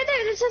 Right there.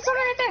 There's just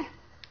someone right there.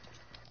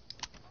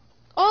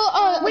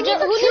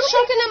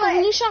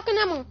 Who needs shotgun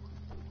ammo?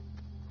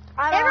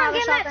 Everyone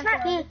get that.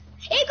 Yeah.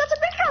 Hey, go to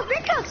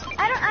brick house. I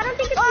don't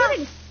think it's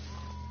moving.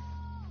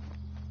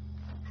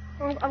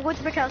 I'm going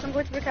to brick house.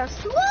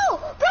 Whoa,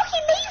 bro, he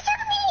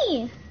lasered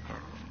me.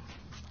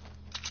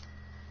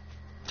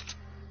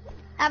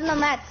 I have no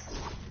mats.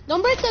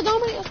 Don't break.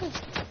 Okay.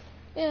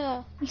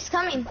 Yeah. He's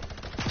coming.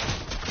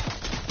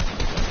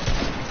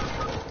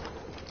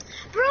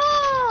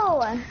 Bro!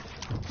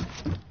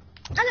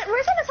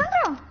 Where's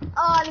Alessandro?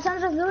 Oh,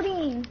 Alessandro's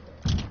looting.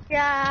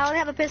 Yeah, I only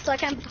have a pistol. I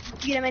can't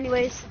beat him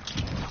anyways.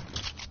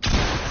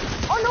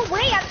 Oh, no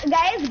way.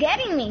 Guy is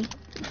getting me.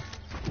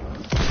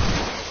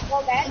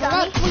 Oh, guy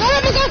got me.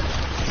 God.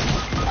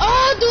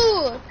 Oh,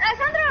 dude.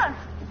 Alessandro!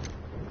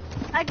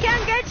 I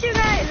can't get you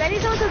guys. I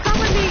need someone to come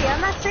with me.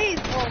 I'm not safe.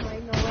 Oh my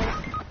no way.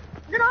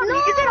 Is it on me?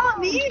 Is it on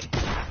me?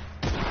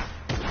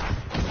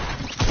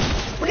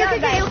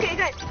 Okay,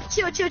 guys.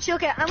 Chill.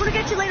 Okay, I'm gonna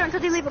get you later until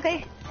they leave,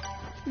 okay?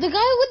 The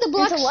guy with the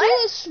black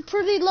suit is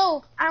pretty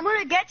low. I'm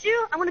gonna get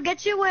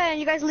you when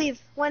you guys leave.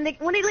 When they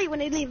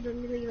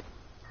leave.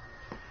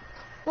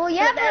 Well,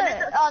 yeah,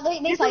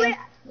 but they saw you.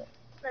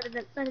 Go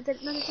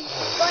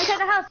inside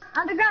the house.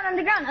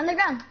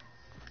 Underground.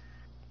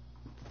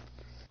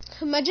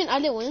 Imagine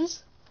Ali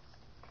wins.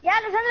 Yeah,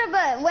 Alessandro,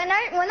 but when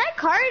our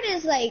card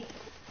is like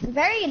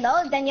very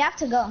low, then you have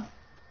to go.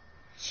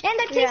 And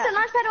then place the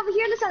launch pad over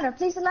here, Alessandro.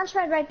 Place the launch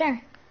pad right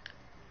there.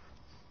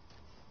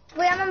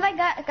 Wait, I'm gonna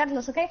invite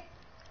Carlos, okay?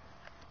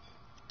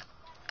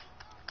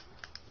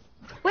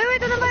 Wait,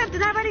 don't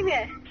invite him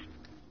yet.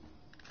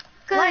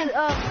 Cause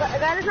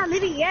God is not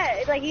leaving yet.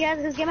 It's like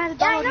his game hasn't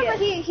downloaded yet.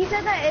 But he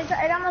said that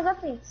it almost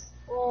updates.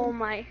 Oh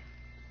my.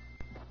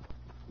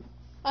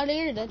 Oh,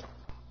 you're dead.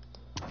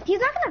 He's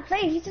not gonna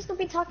play. He's just gonna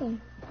be talking.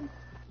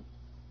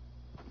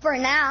 For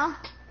now.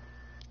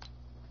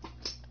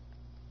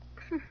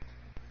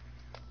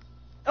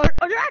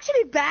 Are they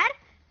actually bad?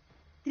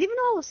 Did you even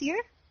know I was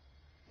here?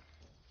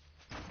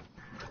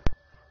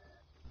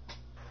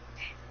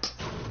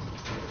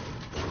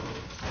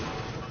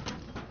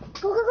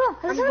 Go.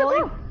 Let's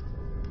go.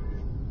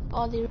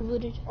 Oh, they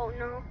rebooted. Oh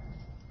no.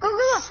 Go, go,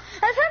 go.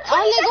 Let's have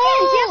 20 Ale, seconds. go.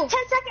 You have 10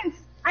 seconds.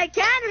 I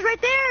can. It's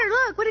right there.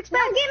 Look. What do you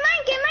expect? No, get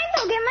mine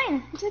though. Get mine.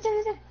 It's.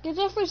 Get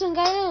that first and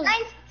guide us.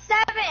 9,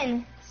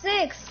 7,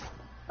 6,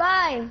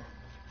 5.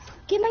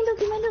 Get mine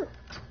though.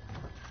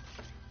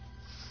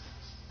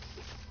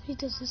 He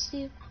doesn't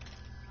see it.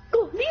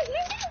 Go, leave.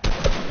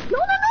 No.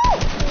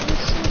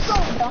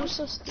 You're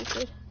so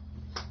stupid.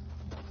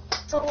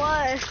 So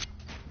what?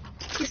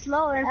 He's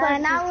slow.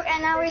 And Now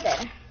we're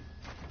there.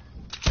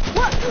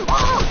 What?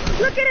 Oh,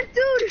 look at it,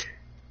 dude.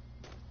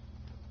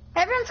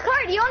 Everyone's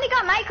card. You only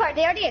got my card.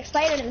 They already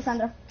expired,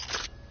 Alessandro.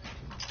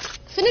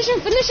 Finish him.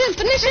 Finish.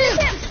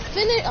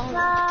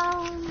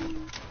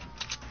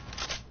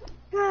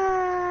 Oh.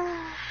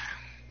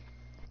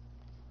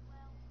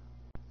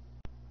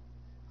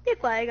 Be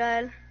quiet,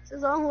 guys. This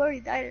is all who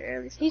already died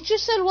early. He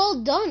just said,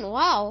 "Well done."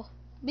 Wow.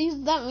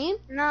 Does that mean?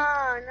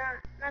 No.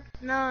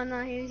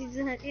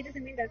 He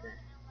doesn't mean that.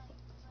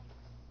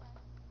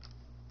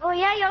 Oh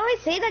yeah, you always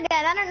say that,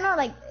 guy. I don't know.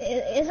 Like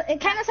it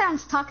kind of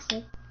sounds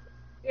toxic.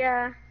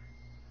 Yeah.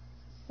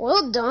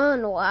 Well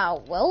done.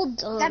 Wow. Well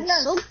done. That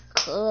So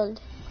good.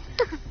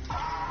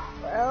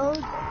 Well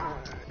done.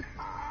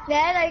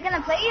 Dad, are you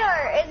gonna play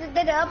or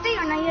did it update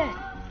or not yet?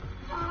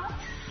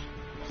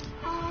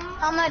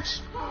 How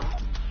much?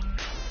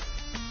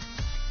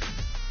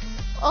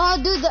 Oh,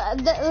 dude,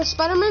 the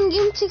Spider-Man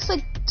game takes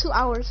like 2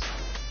 hours.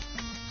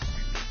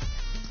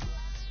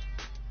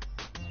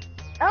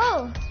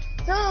 Oh,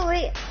 so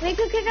we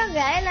could kick out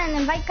Gael and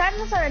invite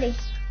Carlos already.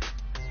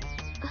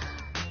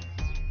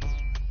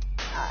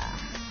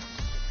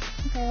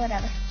 Okay,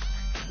 whatever.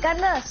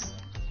 Carlos.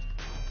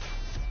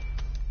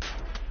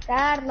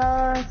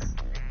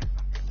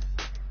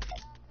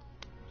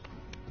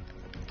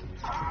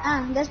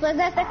 Después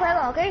de este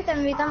juego, ok, te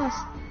invitamos.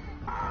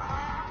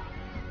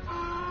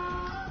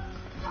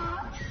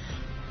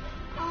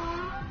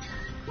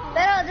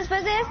 Pero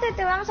después de este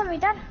te vamos a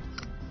invitar.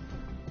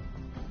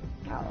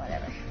 Oh,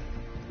 whatever.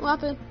 What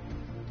happened?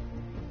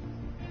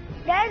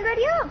 Guys,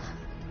 ready up.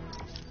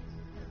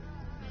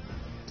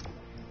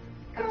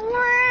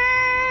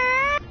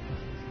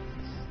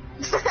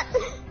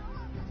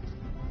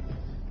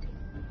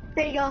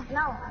 There you go.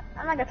 No,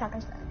 I'm not gonna talk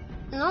this.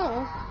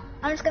 No.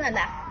 I'm just gonna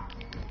laugh.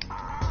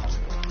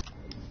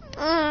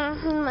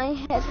 My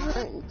head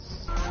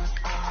hurts.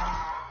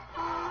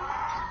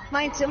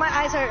 Mine too. My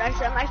eyes hurt.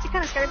 Actually, I'm actually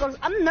kind of scared to go.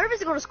 I'm nervous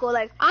to go to school.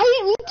 Like,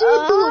 Me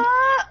too, dude.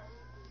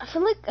 I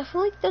feel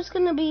like there's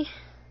gonna be.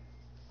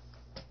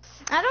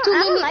 I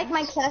don't like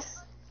my class.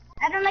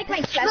 I don't like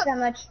my class that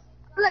much.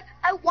 Look,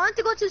 I want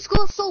to go to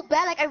school so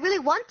bad. Like, I really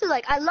want to.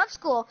 Like, I love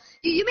school.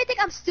 You may think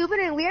I'm stupid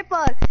and weird,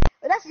 but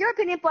that's your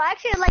opinion. But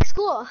actually, I like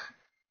school.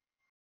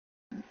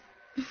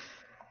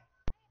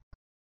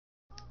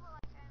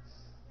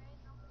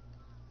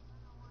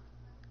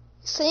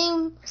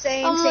 Same.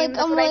 I'm like,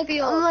 I'm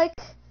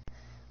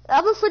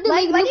afraid to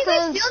make Why new do you guys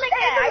friends. feel like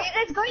that? Are you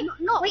guys going?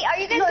 No. Wait, are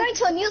you guys going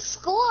to a new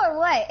school or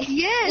what?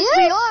 Yes,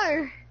 we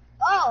are.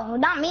 Oh,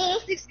 not me.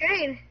 6th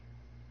grade.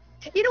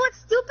 You know what's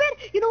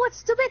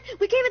stupid?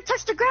 We can't even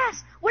touch the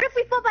grass. What if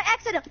we fall by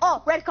accident?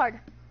 Oh, red card.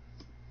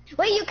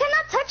 Wait, you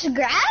cannot touch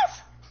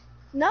grass?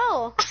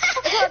 No.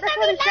 That's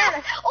what it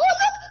said. Oh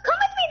look, come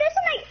with me.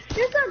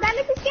 There's a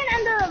Galaxy skin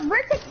and the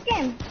Vertex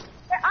skin.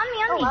 They're on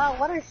me. Oh wow,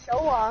 what a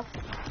show off.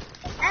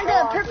 And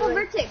the purple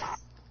Vertex.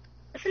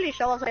 That's really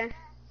show off, man.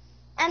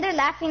 And they're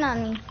laughing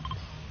on me.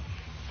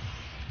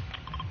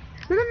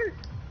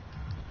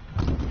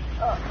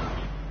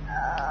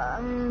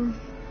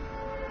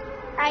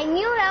 I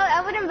knew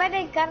I would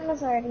invite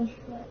Carlos already.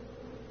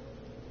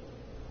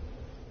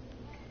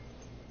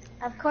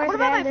 Of course. What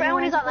about my friend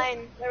when he's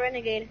online? The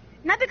renegade.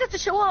 Not because to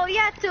show off,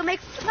 yeah, to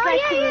make. No,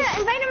 yeah.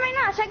 Invite him right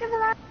now. Check him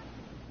out.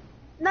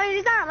 No,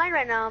 he's not online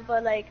right now.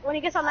 But like when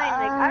he gets online,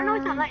 like I don't know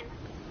if he's online.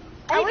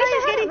 I wish I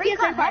had a getting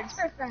PSN cards.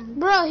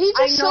 Bro, he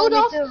just showed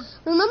off. Too.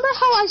 Remember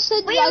how I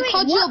said I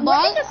called you a bot?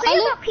 What did you say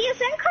about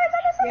PSN cards?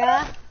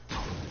 Yeah.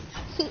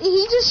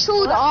 He just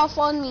showed off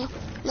on me.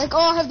 Like, oh,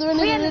 I have the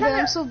renegade.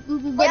 I'm so better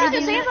What did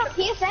than you say you. about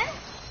PSN?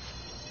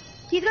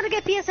 He's gonna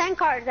get PSN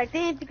cards, I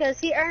think, because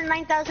he earned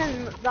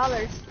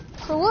 $9,000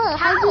 For what?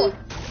 How?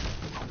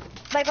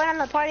 by going on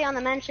the party on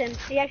the mansion.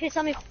 He actually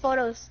sent me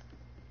photos.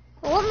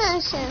 What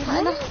mansion?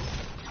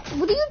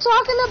 What are you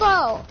talking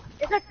about?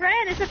 It's a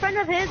friend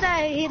of his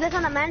that he lives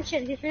on a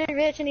mansion. He's really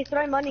rich and he's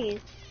throwing money.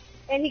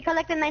 And he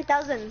collected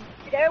 9,000.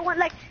 Everyone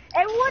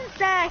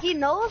that he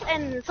knows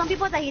and some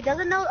people that he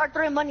doesn't know are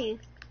throwing money.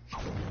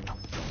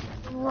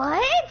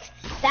 What?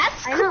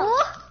 That's I cool. know.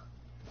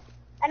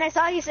 And I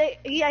saw I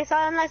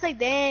saw him. I was like,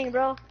 dang,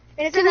 bro.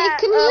 And it Can said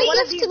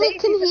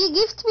he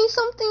gift me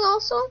something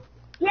also?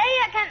 Yeah,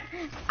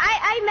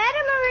 I met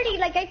him already.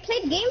 Like I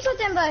played games with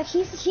him, but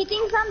he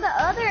thinks I'm the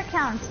other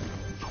account.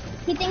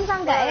 He thinks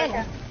I'm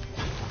Gael.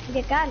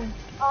 ¿Qué tal?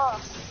 Oh,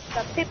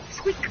 the pip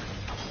squeak.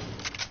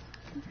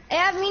 I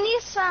have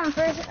minis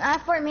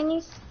for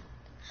minis.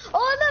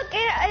 Oh look,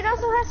 it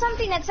also has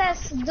something that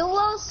says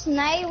duos,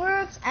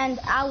 Nightworks, and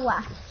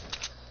Agua.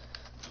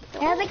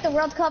 It has like the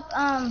World Cup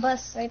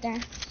bus right there.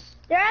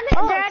 They're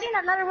adding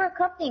a lot of World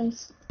Cup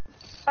things.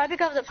 I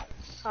become the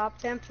top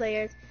 10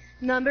 players.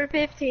 Number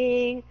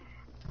 15,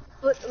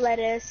 foot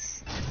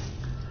lettuce.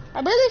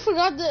 I barely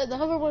forgot the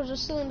hoverboards are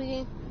still in the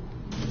game.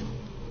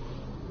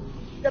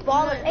 The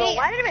ballers, bro. Hey,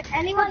 Why did it?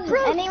 anyone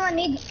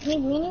need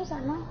minis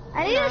or no?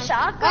 I need a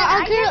shotgun.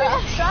 I carry never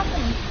have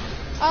shotgun.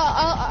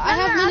 I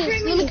have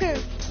minis. Let me carry.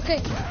 Okay.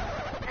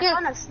 Here.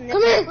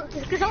 Come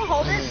here. Can someone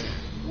hold it?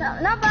 No,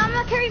 but I'm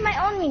gonna carry my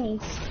own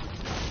minis.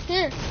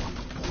 Here.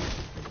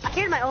 I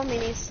carried my own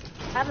minis.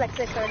 I have like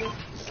 6 already.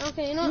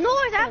 Okay, you know. No,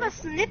 I have a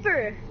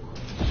snipper.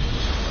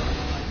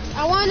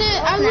 I want it.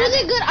 I'm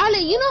really good,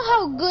 Ale. You know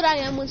how good I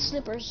am with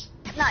snippers.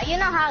 No, you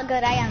know how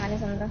good I am,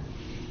 Alessandro.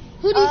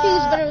 Who do you think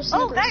is better with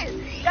Oh,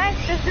 snippers? guys,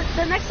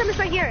 the next time is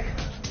right here.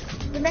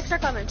 The next are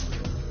coming.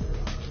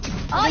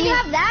 Oh, you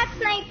have that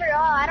sniper.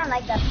 Oh, I don't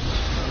like that.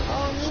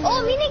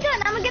 Oh, minigun.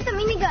 I'm gonna get the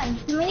minigun.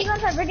 The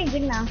miniguns are pretty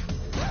good now.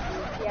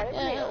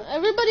 Yeah,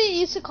 everybody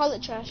used to call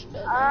it trash.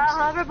 But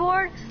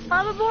hoverboard.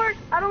 I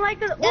don't like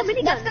the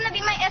minigun. That's gonna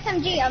be my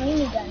SMG, a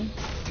minigun.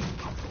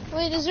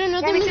 Wait, is there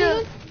another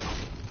minigun?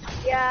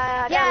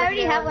 Yeah, I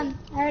already have one.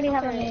 I already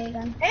have a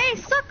minigun. Hey,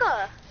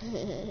 sucker!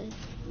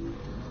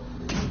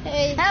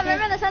 Hey,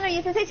 remember the center?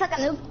 You can say suck a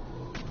noob.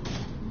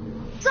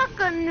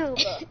 Sucker noob.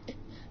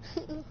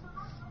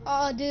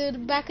 Oh,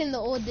 dude, back in the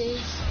old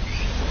days.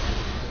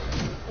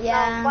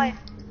 Yeah. Why?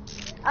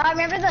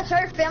 Remember the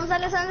short films,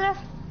 Alessandra?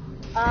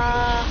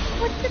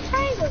 What's the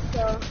triangle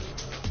though?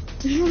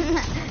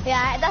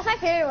 Yeah, that's my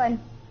favorite one.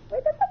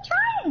 Where did the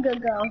triangle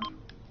go?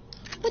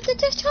 Where did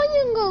the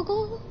triangle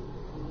go?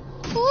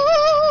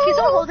 Can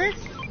someone hold it?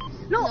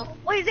 No. No.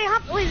 Wait, how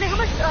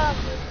much?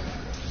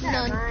 Never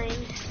None.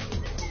 mind.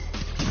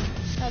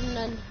 I have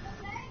none.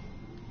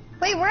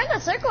 Wait, we're in the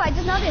circle. I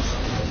just noticed.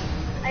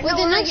 I Wait, know,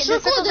 the we're next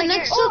right here. circle, This the circle's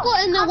next right here. circle,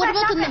 and then what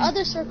about the shotgun.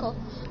 other circle?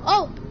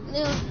 Oh,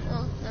 no.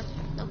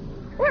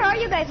 Where are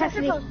you guys,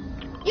 actually?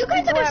 You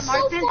guys Where are I so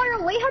marked it? far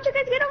away. How'd you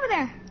guys get over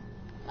there?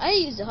 I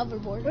use a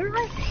hoverboard. We're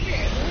right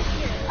here.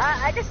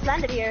 I just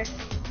landed here.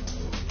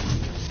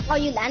 Oh,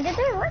 you landed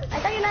there? What? I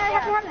thought you landed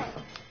at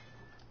the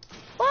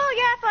Oh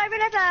yeah, so I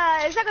realized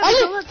it's not gonna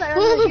be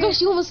cool. Oh my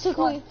gosh, you almost took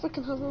my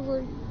freaking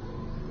hoverboard.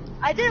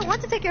 I didn't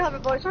want to take your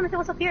hoverboard. I just want to see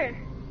what's up here.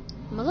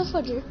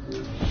 Motherfucker.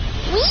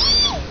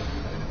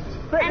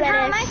 And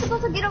how am I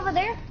supposed to get over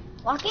there?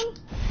 Walking?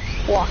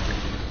 Walk.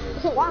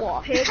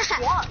 Walk. Pig,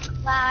 walk.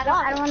 Wow,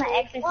 I don't want to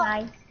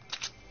exercise.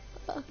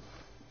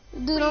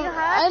 Dude, Well, you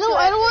I have don't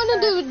to want to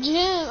do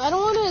gym. I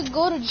don't want to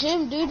go to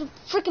gym, dude.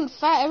 Freaking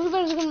fat.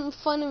 Everybody's gonna make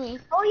fun of me.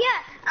 Oh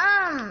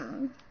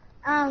yeah.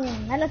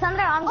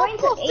 Alessandra, I'm going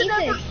to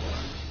Aces.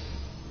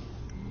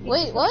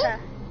 Wait, what? I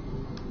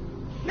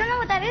don't know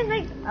what that is.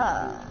 Like,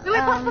 Wait,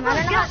 I pause, don't know.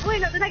 get off.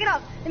 Wait, no, then I get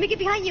off. Let me get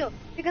behind you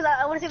because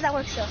I want to see if that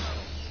works still.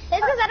 It's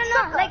because I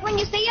don't know. Like when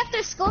you stay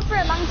after school for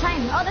a long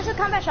time. Oh, there's a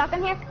combat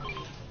shotgun here.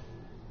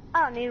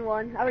 I don't need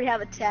one. I already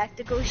have a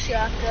tactical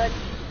shotgun.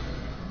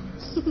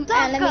 And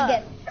let me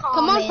get.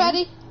 Come on,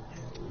 fatty.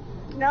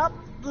 Nope,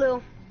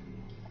 blue.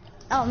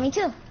 Oh, me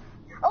too.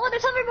 Oh,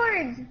 there's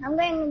hoverboards. I'm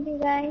going with you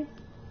guys.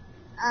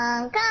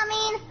 I'm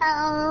coming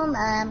home.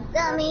 I'm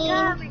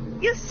coming.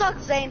 You suck,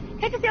 Zane.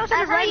 Hit the tail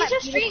That's how you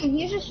should stream.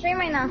 You should stream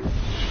right now.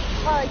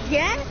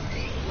 Again?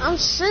 I'm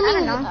streaming. I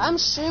don't know. I'm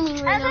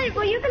streaming right now.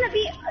 Well, you're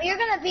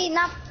gonna be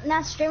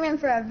not streaming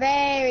for a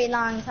very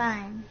long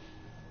time.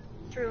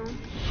 True.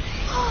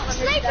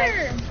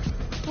 Sniper!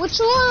 Which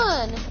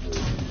one?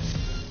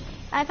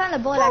 I found a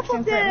bullet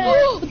action for it.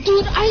 Oh,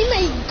 dude, I'm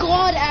a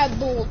god at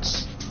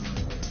bolts.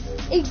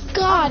 A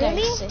god,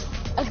 really? I say.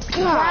 A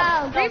god.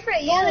 Wow, great for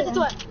you. Don't listen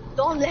to it.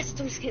 Don't listen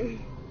to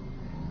him.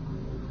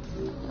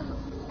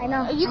 I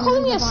know. Are you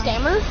calling me a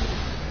scammer?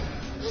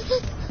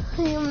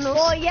 I am no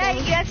Well, yeah,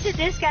 scammer. you actually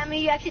did scam me.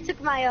 You actually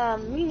took my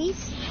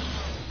minis.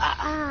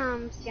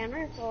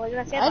 Scammer. So you're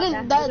gonna say I about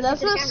didn't. that.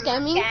 That's not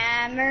scamming.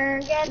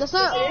 Scammer. That's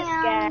not.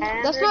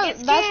 Scammer. That's not.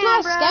 Get That's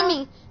not scammed, bro.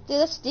 scamming. Dude,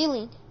 that's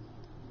stealing.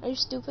 Are you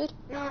stupid?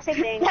 No, same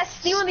thing. That's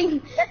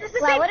stealing. That's the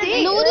Wow, same what is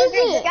thing. it? No, it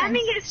isn't.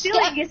 Scamming is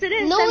stealing. Yes, it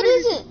is. No, it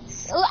isn't.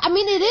 I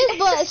mean, it is,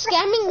 but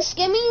scamming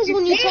is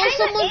when you tell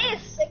someone. It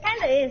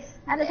kinda is.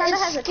 Alessandra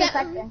has a good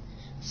factor.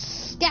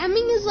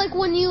 Scamming is like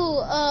when you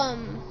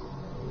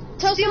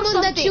tell Steal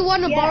someone that you something,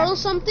 want to yeah. borrow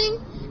something,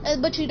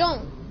 but you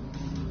don't.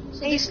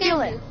 So And you steal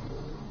scam it. you.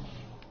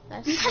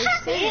 That's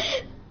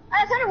scam.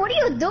 Alessandra, what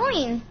are you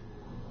doing?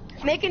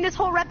 Making this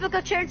whole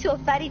replica chair into a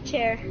fatty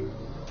chair.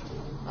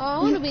 Oh, I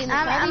want to be in the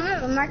I'm fatty.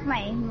 gonna mark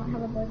my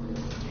hoverboard.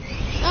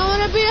 I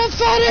want to be a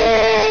fatty.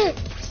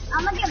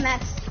 I'm gonna get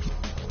Max.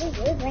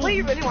 What do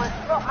you really want?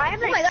 Bro, I am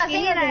Oh like my god,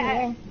 skinny thank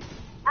and you.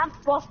 I'm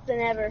buffed than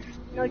ever.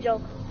 No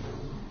joke.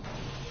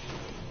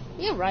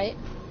 You're right.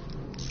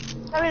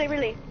 Not really,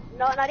 really.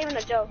 No, not even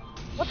a joke.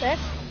 What the heck?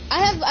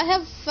 I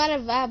have fat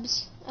of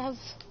abs. I have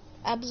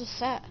abs of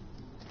fat.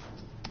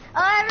 Oh,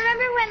 I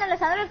remember when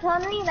Alessandro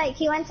told me like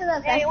he went to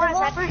the Hey, you want a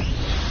festival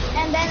sniper?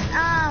 and then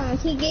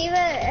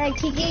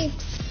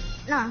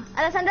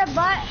Alessandro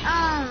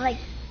bought like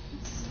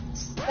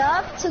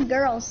stuff to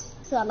girls,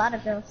 to a lot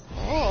of girls.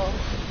 Oh,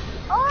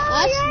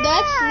 Oh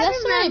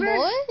that's my remember.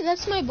 boy.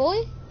 That's my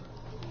boy.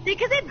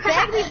 Because they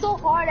begged me so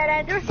hard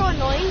and they're so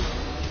annoying.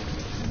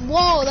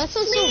 Whoa, that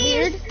sounds so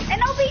weird.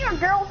 And I'll be your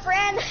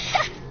girlfriend.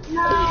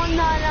 No,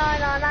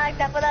 not like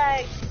that. But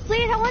like,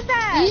 please, I want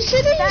that. You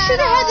should have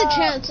had the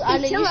chance,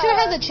 Ale. You should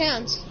have had the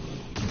chance.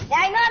 Yeah,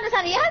 I know,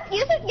 Alessandro.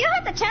 You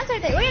had the chance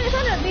right there. Wait,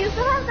 Alessandro, do you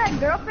still have that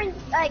girlfriend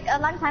like a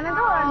long time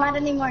ago or not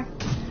anymore?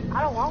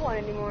 I don't want one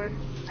anymore.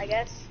 I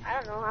guess. I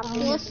don't know. He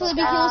wants to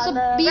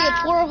be a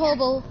poor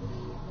hobo.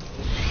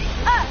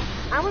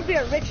 I'm gonna be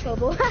a rich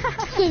hobo.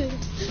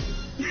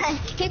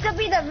 He could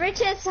be the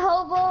richest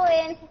hobo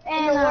in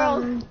the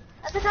world.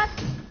 What's it called?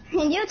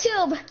 In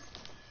YouTube.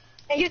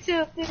 Hey,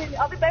 YouTube, dude,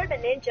 I'll be better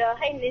than Ninja.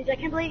 Hey, Ninja, I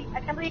can't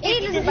believe Hey,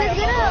 let's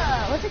get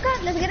a what's it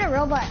called? Let's get a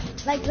robot.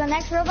 Like the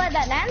next robot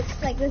that lands.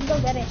 Like let's go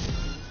get it.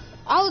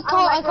 I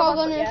call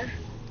Gunner. Yeah.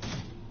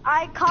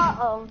 I caught.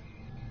 Oh,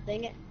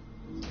 dang it.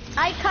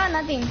 I caught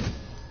nothing.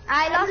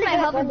 I lost my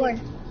hoverboard.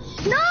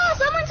 No,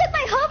 someone took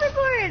my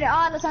hoverboard.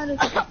 Oh, that sounded.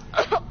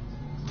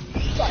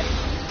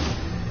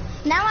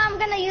 Now I'm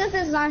gonna use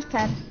this launch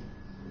pad.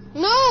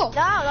 No,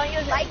 don't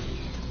use it.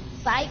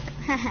 Psych.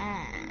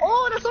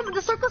 Oh,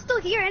 the circle's still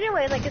here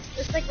anyway. Like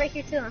it's like right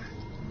here too.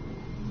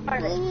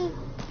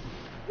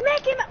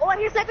 Make him. Oh,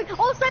 he's sniping.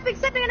 Oh, sniping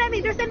at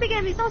me. They're sniping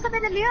at me. Someone's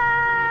sniping at me.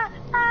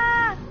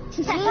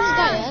 This guy,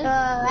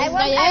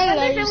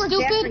 are you stupid?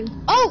 Jeffrey.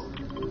 Oh,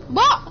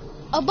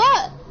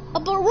 robot.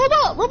 I'm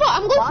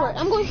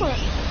going for it.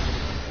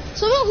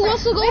 Someone who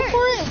wants to go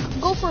for it,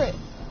 go for it.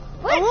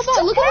 Wait, a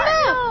robot, look at him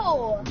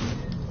now.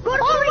 Go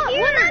to over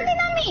here.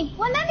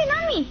 One landing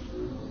on me.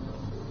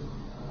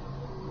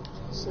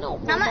 No,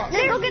 let's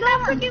go get that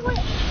freaking way.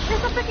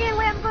 There's a freaking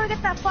way. I'm gonna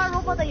get that far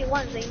robot that you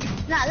want, Zane.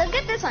 Nah, let's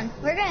get this one.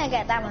 We're gonna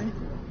get that one.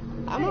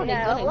 I'm already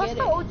gonna get it. What's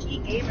the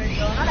OG gamer,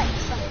 though? Not like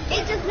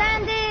it just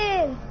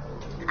landed.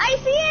 I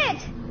see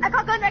it. I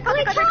caught Gunner.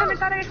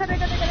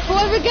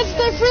 Whoever gets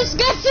there first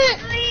gets it.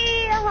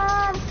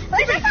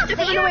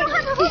 Jiffy,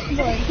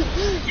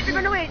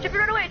 run away.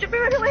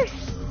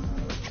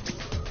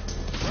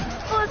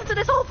 Oh, listen to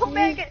this whole poke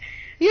bag.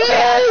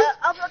 Yes.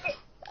 Okay.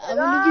 I'm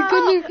gonna be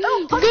Gunner.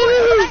 Okay,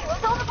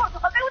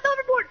 with the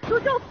overboard.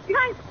 Go,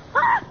 behind.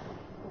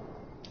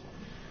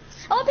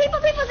 Oh, people,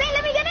 Zane,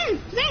 let me get in.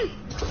 Zane.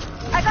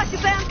 I got you,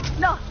 Bam.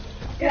 No.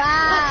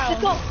 Wow.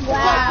 Let's go.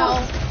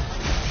 Wow.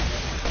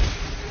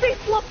 Big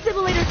flop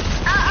simulator.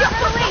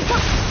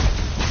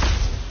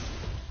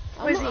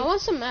 I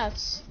want some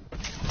mats.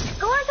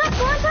 Go on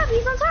top.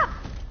 He's on top.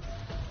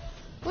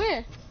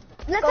 Where?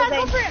 Let's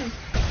go for him.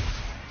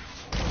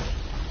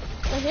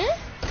 Right here?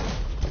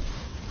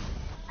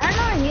 I don't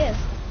know where he is.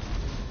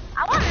 I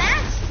want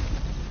Max.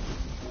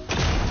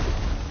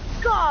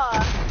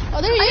 God.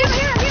 Oh, there he is. I'm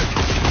here.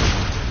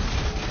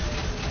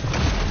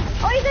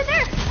 Oh, he's in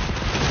there.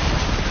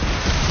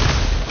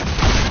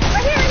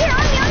 Right here,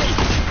 on me.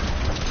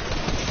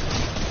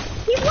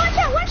 He's one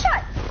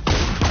shot.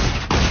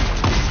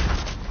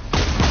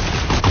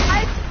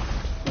 Nice.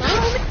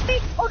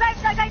 Oh, guy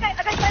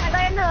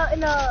in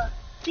the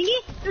thingy.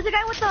 There's a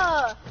guy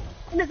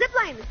in the zip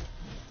line.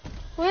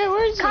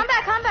 Where is he?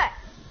 Combat.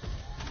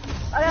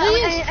 I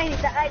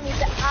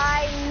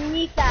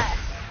need that.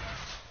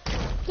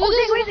 Where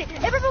is it?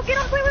 Everyone get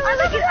off. Wait. I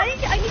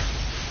need.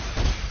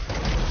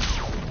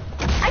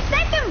 I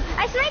sniped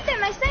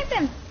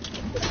him.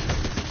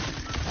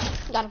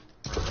 Got him.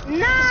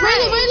 Nice. My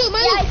loot.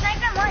 Yeah, I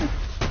sniped him once.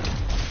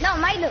 No,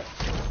 my loot.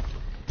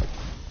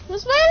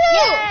 What's my loot?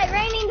 Yeah,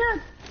 raining loot.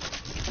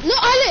 No,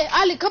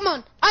 Ale, come on.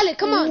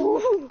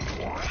 Ooh.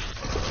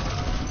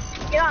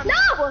 Get on. No.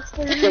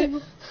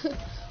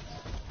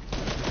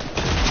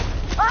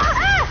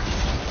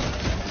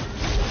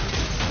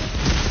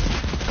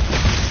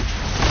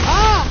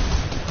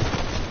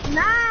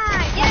 Nice.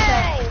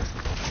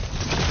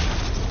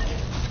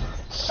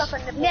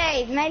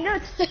 Yay, my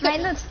loot.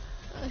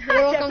 You're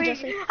welcome,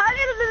 Jeffrey. How are you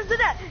gonna do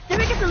that?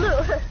 Jeffrey gets the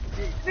loot.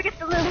 You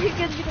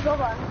can go on.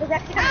 There's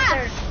actually kind of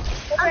there.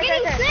 I'm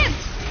getting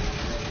snipped.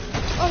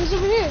 Oh, he's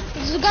over here.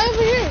 There's a guy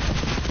over here.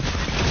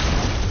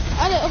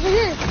 Ale, over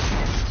here.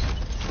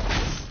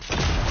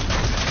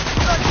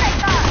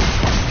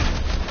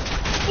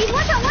 He's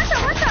one shot.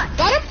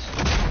 Got him?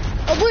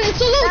 Oh, wait, it's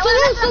so low.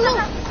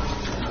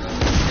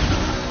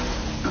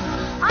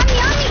 On me.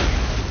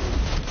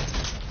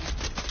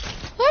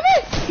 Help me.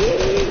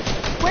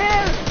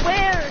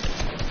 Where?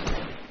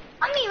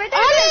 On me, right there.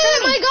 Ale,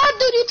 my God,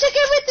 dude, you took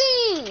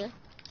everything.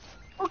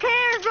 Who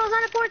cares, bro? It's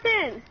not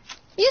important.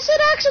 Yes,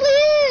 it actually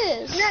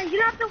is. Yeah, you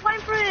don't have to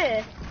whine for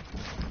it.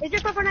 It's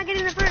your fault for not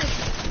getting it first.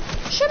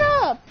 Shut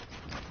up.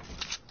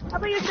 How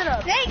about you shut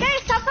up? Hey,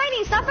 guys, stop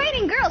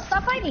fighting. Girls,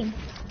 stop fighting.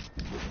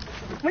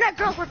 We're not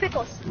girls, we're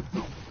pickles.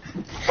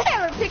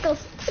 We're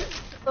pickles.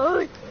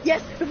 Oh,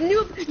 yes.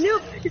 Noob.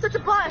 He's such a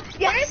bot.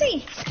 Yes. Where is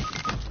he?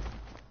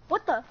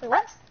 What the? Wait,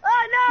 what?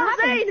 Oh, no,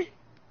 Zane.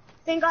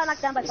 Zane got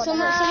knocked down by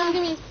Someone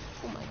give me.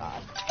 Oh, my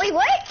God. Wait,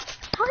 what?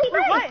 How he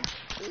died?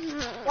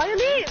 Why you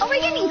leave? Oh, we're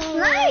getting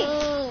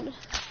sniped.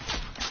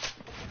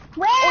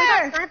 Where?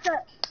 Oh,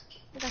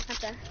 we got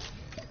sniped.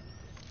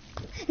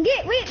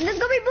 Wait, let's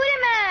go reboot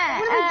him.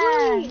 What are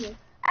we doing?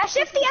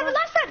 Shifty, I have a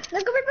launch pad.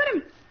 Let's go reboot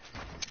him.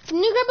 Can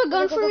you grab a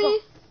gun for me?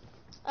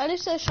 At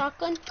least a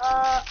shotgun.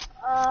 I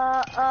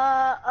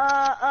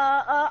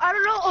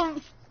don't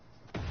know.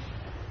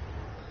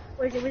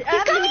 Where is it?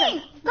 He's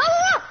coming!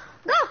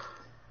 Go!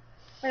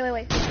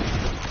 Wait.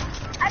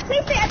 I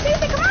placed it,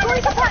 come on!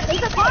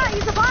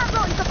 He's a bot,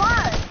 bro, he's a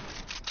bot!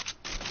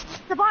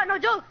 It's a bot, no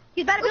joke!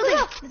 He's bad at building!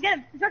 Let's get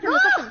him, let's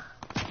touch him.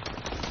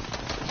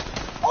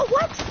 Oh,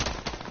 what?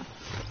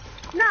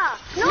 Nah,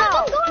 no,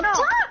 don't go on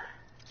top!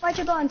 Why'd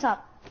you go on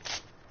top?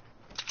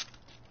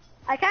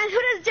 I can't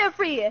shoot as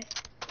Jeffrey!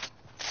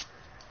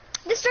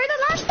 Destroy the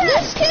launch pad!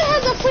 This kid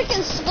has a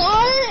freaking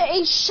scar,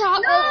 a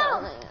shotgun.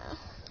 No.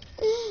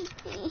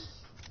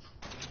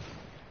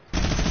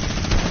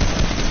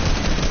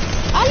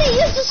 Ali,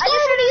 use the scar,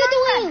 what are you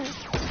doing?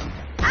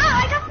 Ow,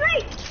 I got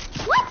sniped!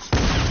 What?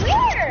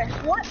 Where?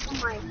 What? Oh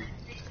my.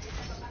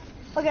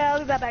 Okay, I'll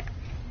be back.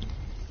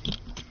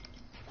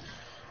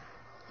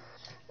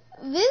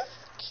 This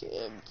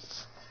kid.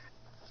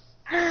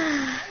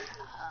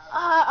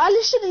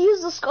 Ali should have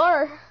used the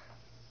scar.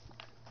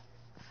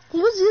 He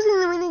was using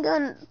the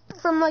minigun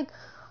from like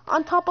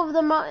on top of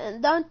the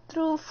mountain down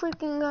through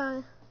freaking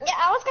guy. Yeah,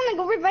 I was gonna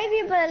go revive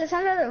you, but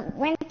Alessandra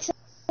went to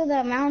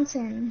the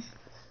mountain.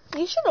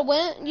 You should have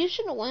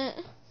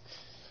went.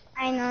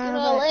 I know. You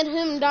know, let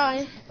him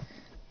die.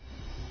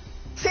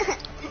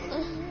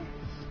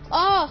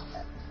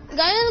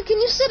 Gaia, can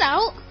you sit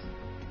out?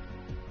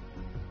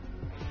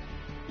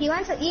 He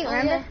wants to eat,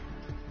 remember?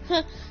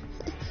 Yeah.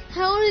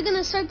 How are we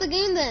gonna start the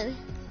game then?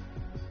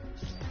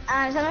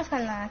 Someone's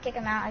gonna kick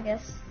him out, I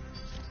guess.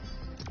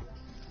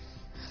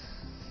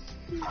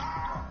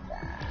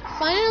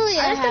 Finally,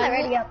 I'm just gonna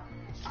ready up.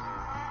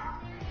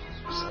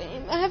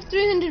 I have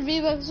 300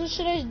 V-Bucks. What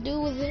should I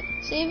do with it?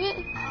 Save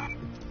it?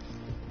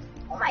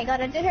 Oh my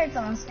god, I did hear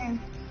someone scream.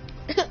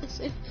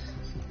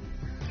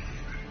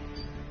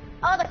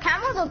 Oh, the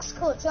camera looks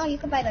cool too. You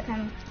can buy the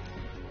camera.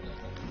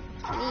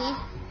 Me.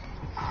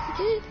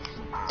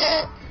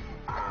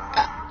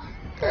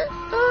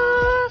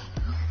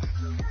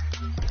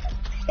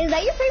 Is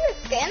that your favorite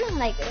skin?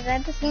 Like, is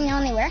that the skin you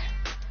only wear?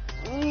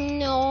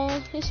 No,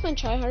 it's my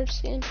tryhard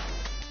skin.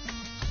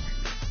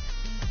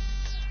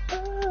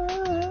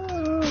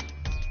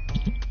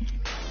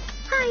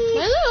 Hi.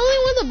 Am I the only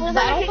one with a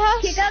battle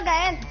pass? Kick out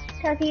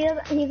Gael,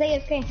 cause he's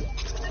AFK.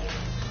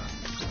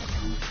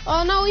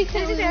 Oh no, we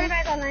can.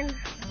 Everybody's online.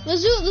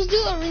 Let's do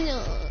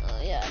arena.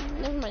 Yeah,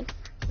 never mind.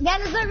 Yeah,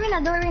 let's do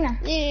arena.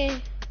 Yeah.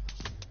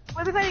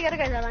 Everybody got a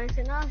guy's online,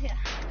 so now, yeah.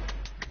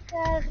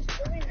 Yeah,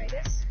 it's arena, I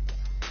guess.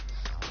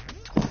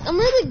 I'm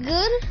really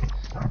good.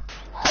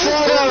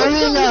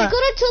 I'm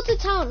good at Tilted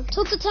Town.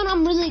 Tilted Town,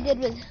 I'm really good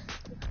with.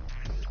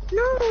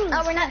 No.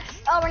 Oh, we're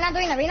not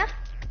doing arena.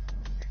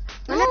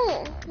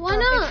 No, why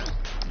not?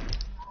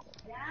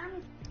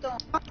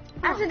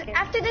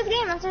 After this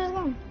game.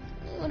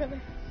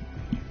 Whatever.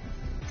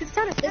 It's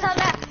time to It's all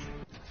that.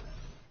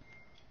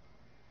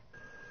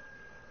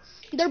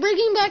 They're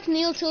bringing back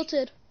Neil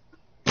Tilted.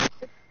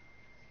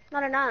 No,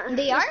 they're not.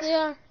 They Yes, are? they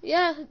are.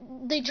 Yeah,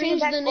 they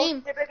changed the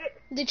name.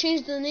 They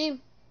changed the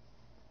name.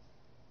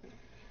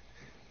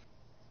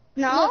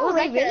 No, it was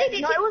wait, like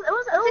really? that. No,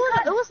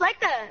 it was like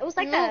that. It was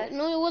like that.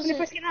 No, it When it wasn't.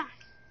 first came out.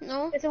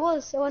 No. Yes, it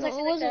was. It was No,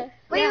 actually it like wasn't.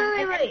 that. Wait,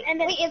 Yeah. wait.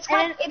 And then, It's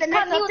called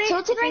Neil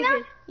Tilted right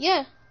now?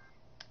 Yeah.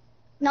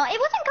 No, it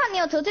wasn't called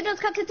Neil Tilted. It was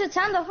called Tilted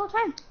Town the whole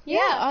time.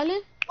 Yeah,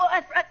 Ali. Well,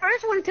 at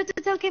first when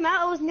Tilted Town came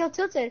out, it was Neil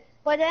Tilted.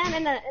 But then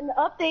in the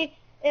update,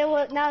 it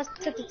was now it's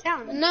Tilted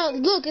Town. No,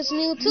 look, it's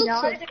Neil Tilted.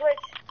 No, it's a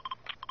glitch.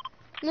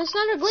 No, it's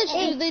not a glitch.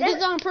 Hey, They did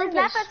that on purpose.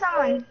 Snap at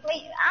someone.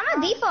 Wait, I'm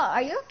a default.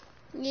 Are you?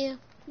 Yeah.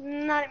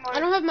 Not anymore. I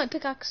don't have my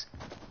pickaxe.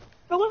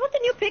 But what's with the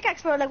new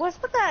pickaxe, bro? Like, what's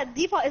with the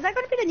default? Is that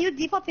going to be the new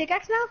default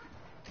pickaxe now?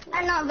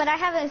 I know, but I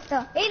have it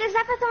still. Hey, there's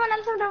snap at someone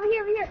else over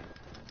here.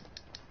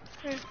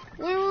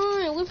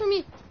 Wait for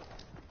me.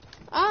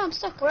 Ah, I'm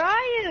stuck. Where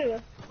are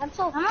you? I'm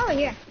over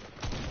here.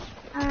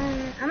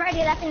 I'm already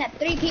laughing at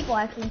 3 people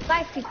actually.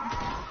 5 people.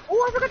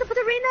 Oh, I forgot to put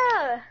the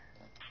arena.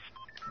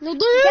 No,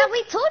 there. Yeah,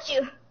 we told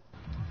you.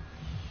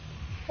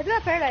 I do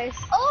have paradise.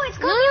 Oh, it's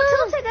called No. Neil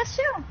Tilted. That's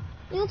true.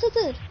 Neil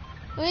Tilted.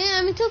 Oh yeah,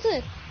 I'm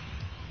Tilted.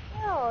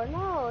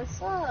 No, it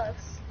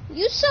sucks.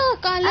 You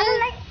suck, Ali.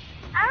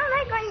 I don't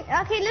like going.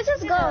 Okay, let's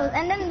just go.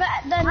 And then the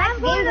next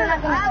game we're not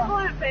I'm gonna go.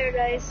 going to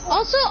paradise.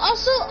 Also,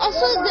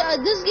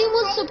 this game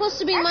was supposed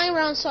to be my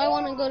round, so I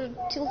want to go to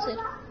Tilted.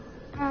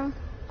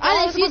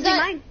 Ali, if you die,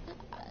 mine.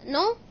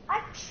 no,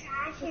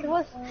 It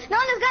was. No,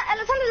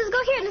 Alessandra,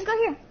 let's go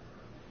here.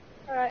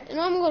 Alright.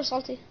 no, I'm gonna go to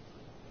Salty.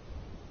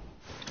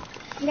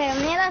 Okay, me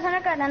and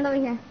Alessandra are land over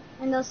here.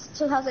 In those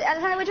 2 houses.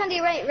 Alessandra, which one do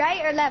you rate?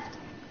 Right or left?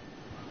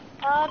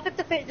 Pick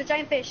the fish, the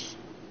giant fish.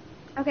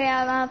 Okay,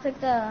 I'll pick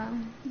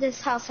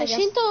this house, I guess.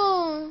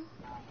 Shinto.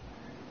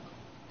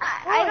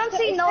 I don't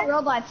see no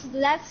robots.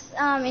 That's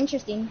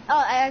interesting. Oh,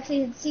 I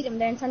actually see them.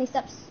 They're in Sunny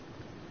Steps.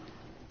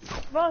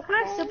 Bro, it's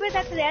kind of stupid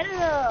that they added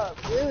the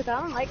brute.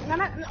 I don't like.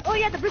 Oh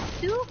yeah, the brute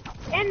too,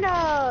 and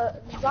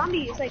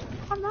zombies. Like,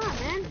 come on,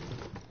 man.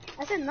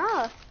 That's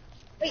enough.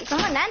 Wait,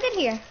 someone landed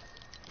here.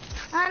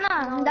 Oh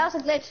no, that was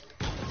a glitch.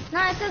 No,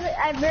 it's because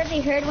I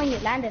barely heard when you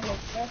landed. Like,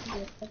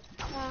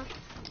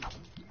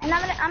 and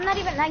I'm not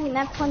even lagging.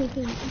 That's 20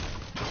 feet.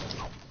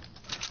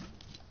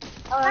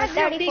 Oh,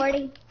 30,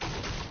 40.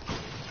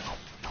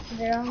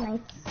 0, nice.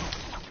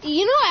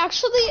 You know,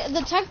 actually,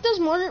 the tech does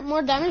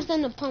more damage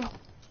than the pump.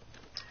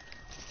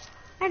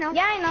 I know.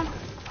 Yeah, I know.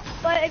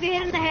 But if you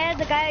hit in the head,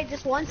 the guy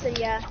just wants it,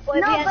 yeah. But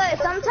no, but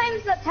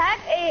sometimes the tech,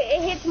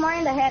 it hits more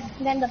in the head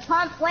than the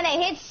pump. When it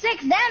hits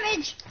 6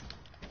 damage.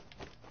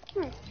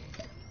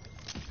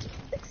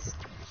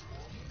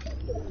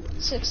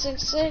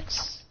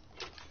 666.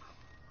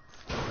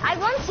 I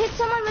once hit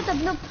someone with a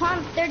blue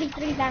pump,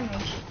 33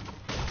 damage.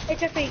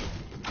 It's your feet.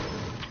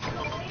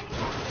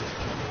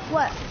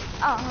 What?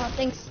 Oh, no,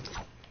 thanks.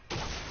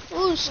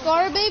 Ooh,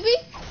 Scar, baby?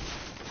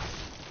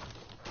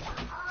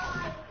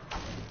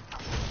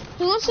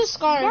 Who wants a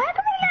Scar? Yeah,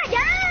 Camila,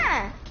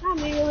 yeah! Not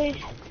me,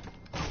 really.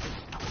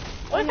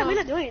 What is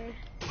Camila doing?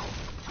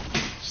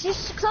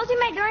 She's closing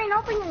my door and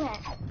opening it.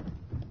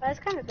 That's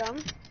kind of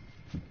dumb.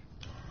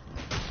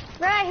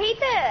 Bro, I hate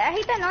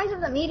the noise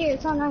of the meteor.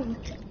 It's so annoying.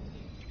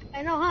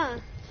 I know, huh?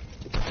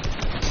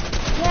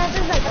 Yeah, it's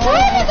just like. Oh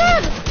my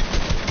god!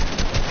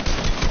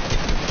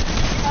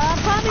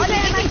 Probably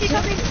I might see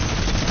something.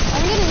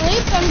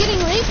 I'm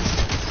getting raped.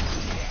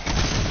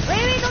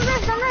 Wait, don't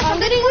rush. I'm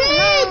getting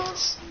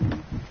raped!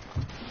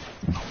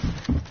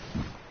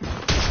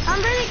 I'm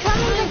really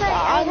coming because I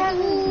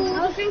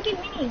was drinking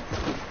minis.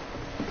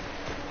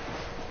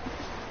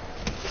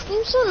 This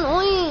game's so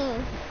annoying.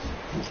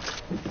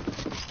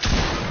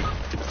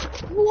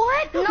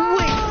 What? No.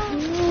 Wait.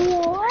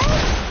 What?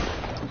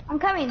 I'm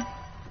coming.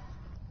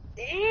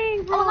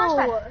 Dang, bro.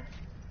 Oh,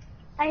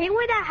 I hate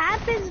when that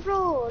happens,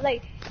 bro.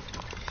 Like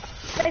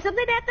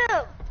something that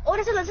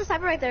there's a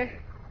sniper right there.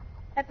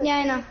 Yeah,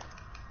 I know.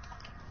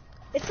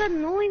 It's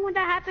annoying when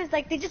that happens.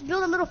 Like, they just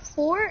build a little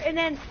fort, and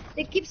then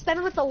they keep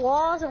spamming with the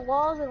walls and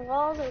walls and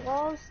walls and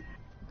walls.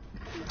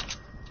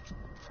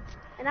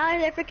 And now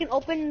they freaking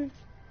open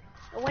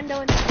a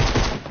window and...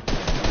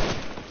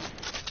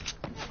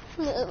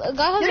 A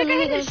guy has a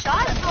minigun.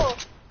 Shots, bro.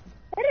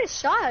 That is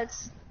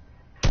shots.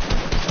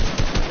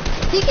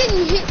 He can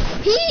hit...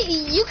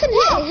 You can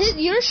hit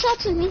your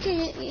shots, and he can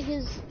hit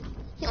his...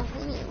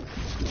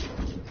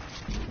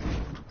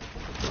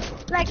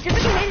 Like,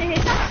 Jeffrey can hit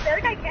his shots, the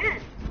other guy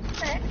can't. What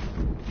the heck?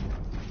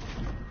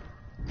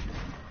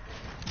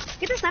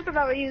 Get the sniper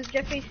power used,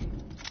 Jeffrey.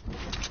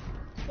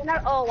 You're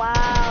not, oh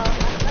wow.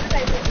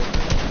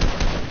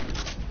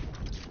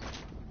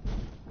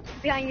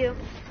 Behind you.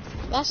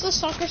 That's the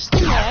soccer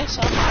skin that I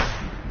saw.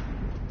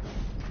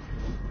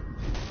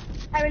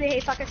 I really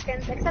hate soccer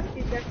skins, except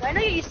these Jeffrey. I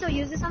know you still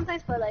use it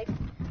sometimes, but like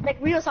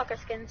real soccer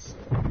skins.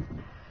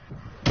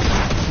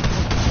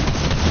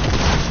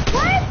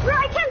 What? Bro,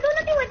 I can't do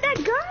nothing with that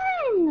gun!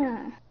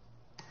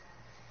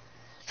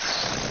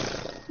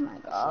 Oh my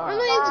god. I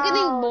mean, it's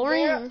getting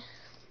boring.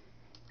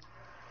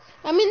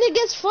 I mean, it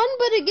gets fun,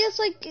 but it gets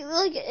like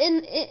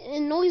it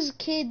annoys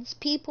kids,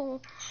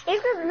 people.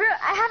 It's because, bro,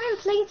 I haven't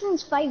played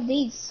since 5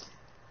 days.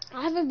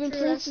 I haven't been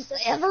playing since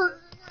ever.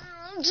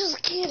 I'm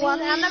just kidding. Well,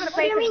 I'm not gonna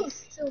play for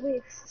 2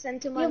 weeks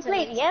and 2 months. You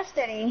played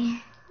yesterday.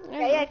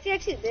 Yeah, you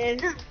actually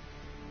did.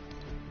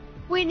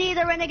 We need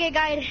a renegade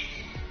guide.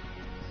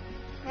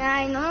 Yeah,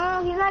 I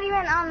know. He's not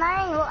even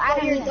online. Well, I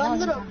don't your even dumb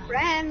know. little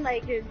friend,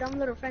 like your dumb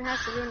little friend has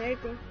to ruin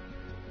everything.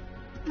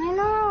 I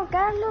know.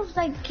 Carlos,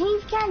 like, he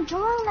can't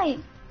join, like.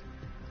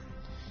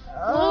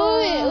 Oh,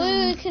 wait,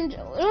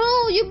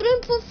 oh, you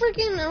didn't put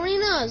freaking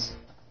arenas.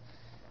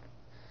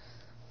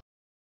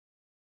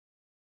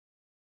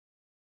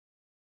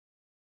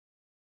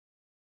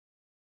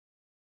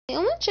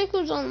 I'm gonna check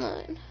who's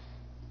online.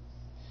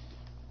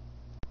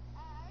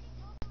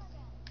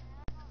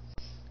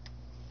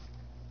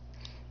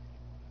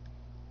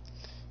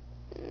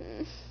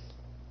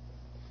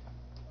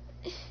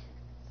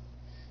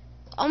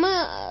 I'm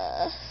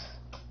gonna.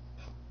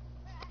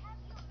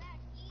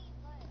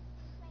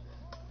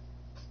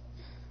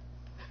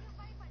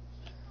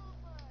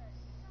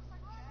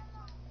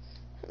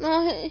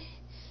 No,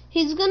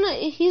 he's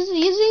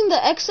using the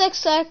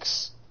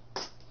XXX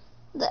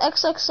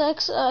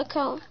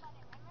account.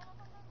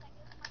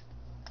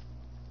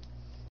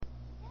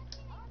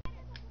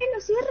 Lo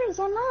cierres,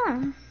 ya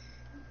no.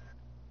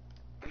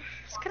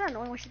 It's kind of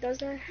annoying when she does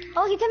that.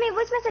 Oh, he sent me a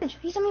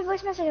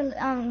voice message.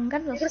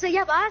 Carlos. Pero se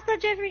ya basta,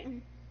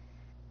 Jeffrey.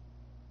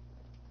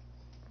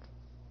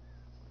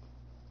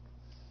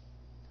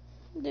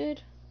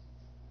 Dude.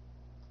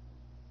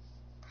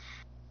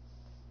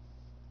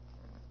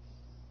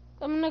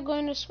 I'm not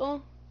going to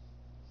school.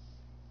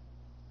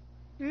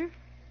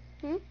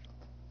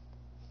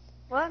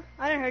 What?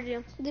 I didn't hear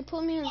you. They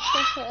put me in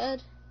special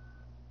ed.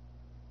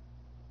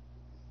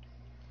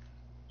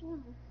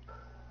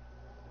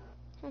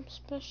 I'm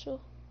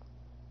special.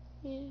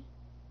 Yeah.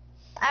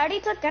 I already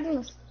told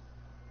Carlos.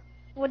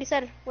 What he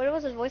said? What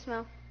was his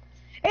voicemail?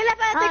 Hey,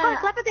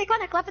 clap at the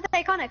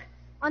iconic.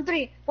 On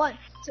 3, 1,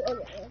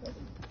 2.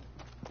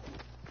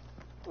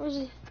 Where's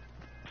he?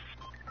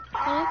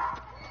 Huh?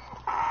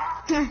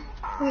 Come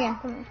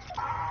here.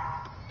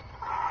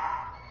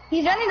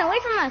 He's running away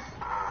from us.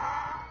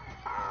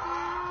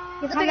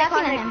 I'm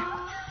laughing at him.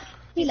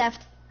 He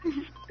left.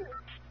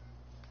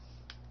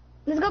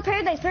 Let's go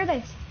paradise.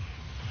 Paradise.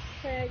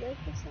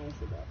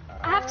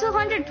 I have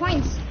 200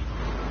 points.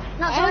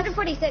 No,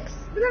 246.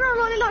 No,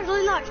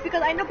 only large,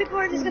 because I know people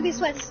are just gonna be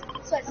sweats.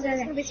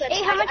 Okay.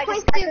 Hey, how much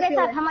points do you guys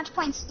have? How much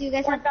points do you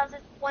guys have?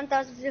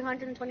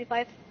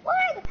 1,225.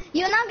 What?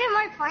 You now get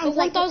more points.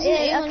 Like, a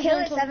kill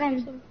is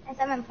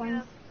 7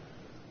 points.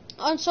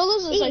 On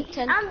solos it's like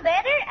 10. I'm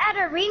better at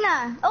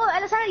arena. Oh,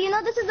 Alessandra, you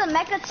know this is a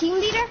mecha team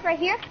leader right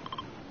here?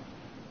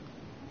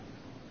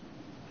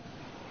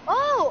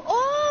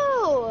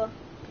 Oh!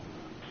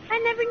 I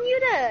never knew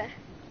that.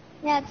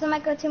 Yeah, it's a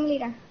mecha team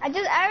leader. I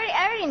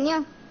already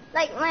knew.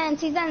 Like when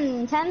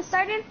season 10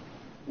 started,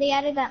 they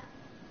added that.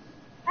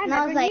 I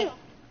never knew.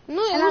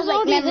 No, it was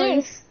already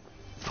there.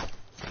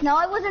 No,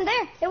 it wasn't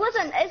there. It was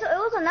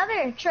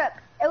another truck.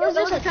 It was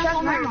just a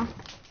truck normal.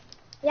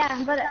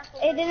 Yeah, but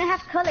it didn't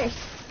have colors.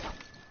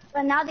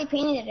 But now they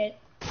painted it.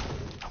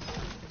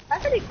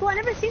 That's pretty cool. I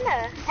never seen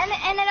that.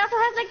 And it also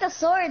has like the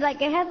sword.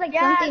 Like it has like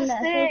something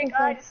that.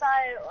 I saw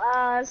it.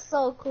 Wow,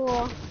 so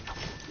cool.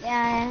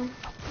 Yeah.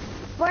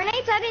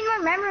 Fortnite's adding more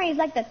memories,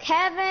 like the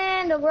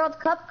Kevin, the World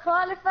Cup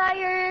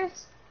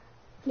qualifiers,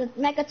 the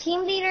Mecha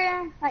Team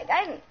Leader. Like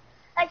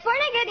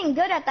Fortnite getting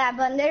good at that,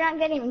 but they're not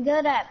getting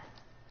good at.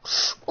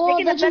 Oh,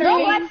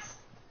 legendary. Robots.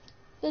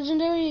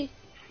 Legendary.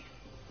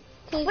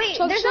 Okay, wait,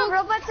 there's no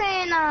robots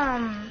in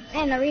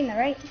arena,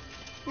 right?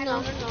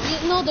 No,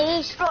 there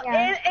is. Oh,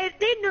 yeah. if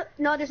they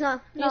no, there's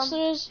not. No. Yes,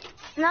 there is.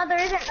 No, there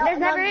isn't. There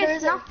never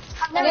is. No,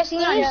 I've never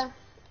seen one. Yeah.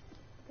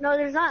 No,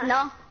 there's not.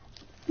 No.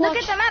 Look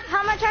at the map.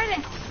 How much are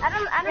they?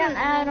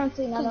 I don't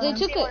see none. They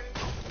took it.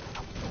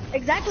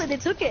 Exactly, they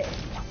took it.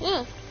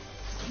 Yeah.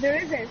 There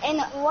isn't.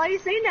 And why are you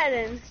saying that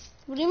then?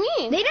 What do you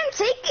mean? They didn't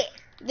take it.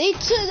 They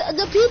took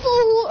the people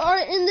who are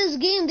in this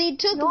game. They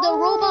took the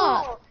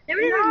robot. They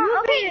removed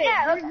okay, it.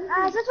 yeah.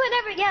 Just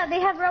whatever. Yeah, they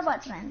have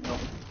robots, man.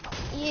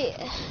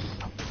 Yeah.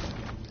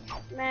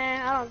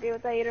 Man, I don't agree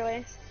with that either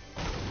ways.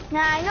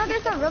 Nah, I know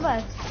there's some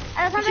robots.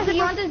 Alessandra, do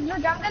you want this blue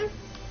jump gun?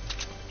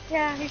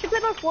 Yeah, you should play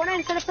more Fortnite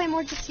instead of playing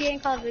more GTA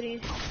and Call of Duty.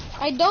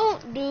 I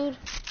don't, dude.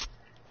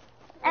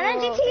 And then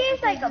GTA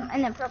is like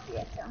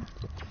inappropriate, so.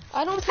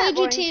 I don't play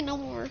GTA no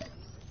more.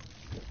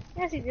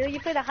 Yes, you do. You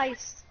play the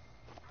heist.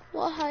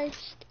 What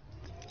heist?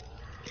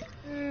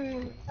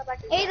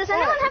 Hey, does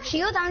anyone have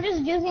shield? I'm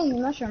just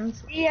using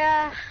mushrooms.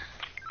 Yeah.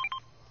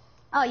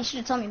 Oh, you should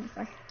have told me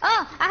before.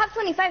 Oh, I have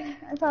 25,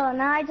 so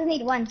now I just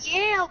need 1.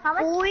 Yeah,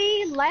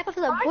 boy, life of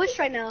the bush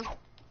right now.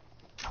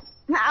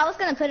 I was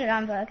gonna put it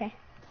on, but okay.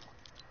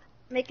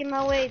 Making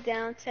my way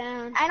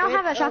downtown. I don't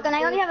have a shotgun.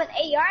 I only have an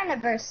AR and a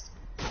burst.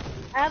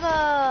 I have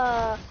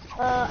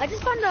I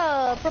just found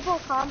a purple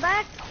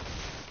combat,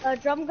 a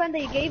drum gun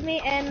that you gave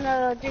me, and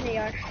a green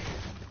AR.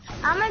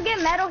 I'm gonna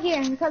get metal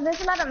here because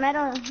there's a lot of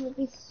metal with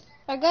these.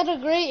 I got a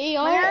gray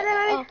AR. I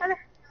have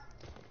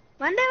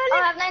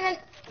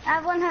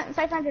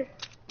 500.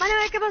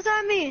 ¿Qué pasó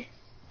a mí?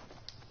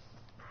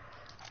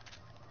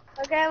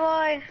 Okay,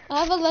 boy. I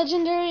have a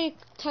legendary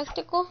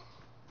tactical.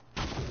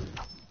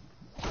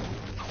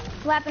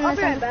 Weapon. I'll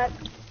be right back.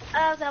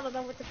 I also have a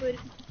gun with the food.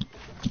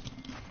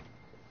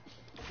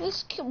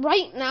 This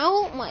right now?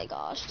 Oh my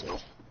gosh,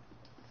 dude.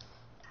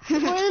 We're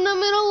in the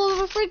middle of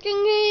a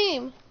freaking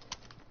game.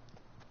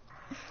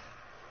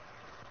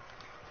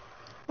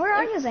 Where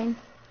are you, Zane?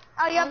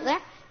 Oh, you up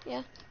there?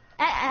 Yeah.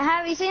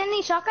 Have you seen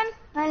any shotgun?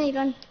 I need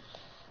one.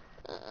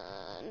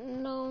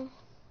 No.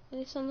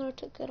 Alessandra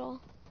took it all.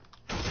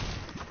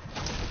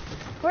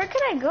 Where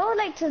could I go,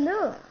 like, to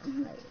loot?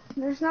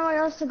 There's nowhere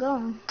else to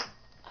go.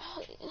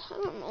 I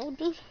don't know,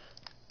 dude.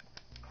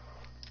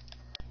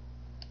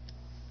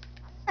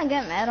 I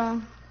get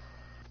metal.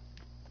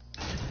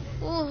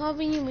 Oh, how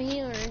many you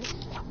made already?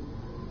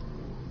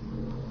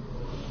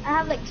 I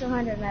have like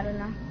 200 metal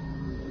now.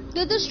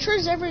 Dude, there's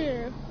trees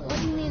everywhere. What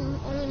do you mean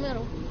only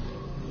metal?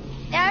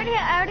 Yeah,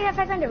 I already have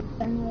 500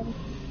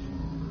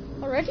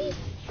 already.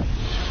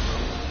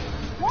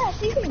 Yeah,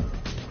 it's easy.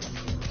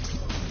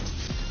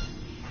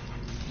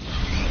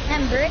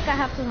 And brick, I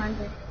have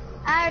 200.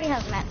 I already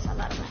have mats, a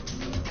lot of mats.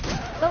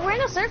 But we're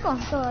in a circle,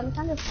 so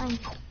Alessandra's fine.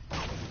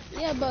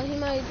 Yeah, but he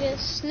might get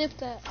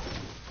snipped at.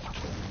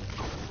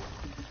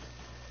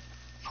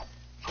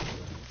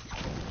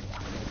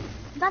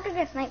 Not to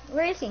get sniped.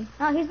 Where is he?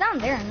 Oh, he's down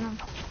there. No.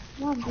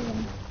 No, I'm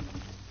doing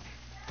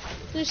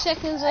 3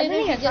 seconds later,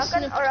 he gets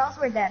snipped. Or else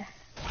we're dead.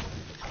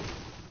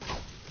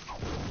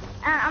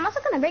 I'm also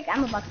gonna break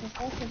ammo boxes.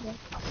 That's a good.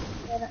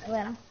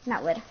 Well,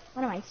 not wood.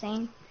 What am I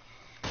saying?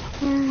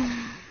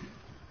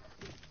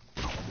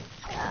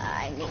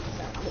 I need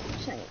some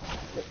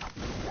loot.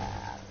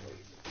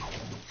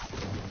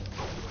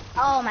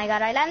 Oh my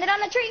god, I landed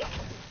on a tree.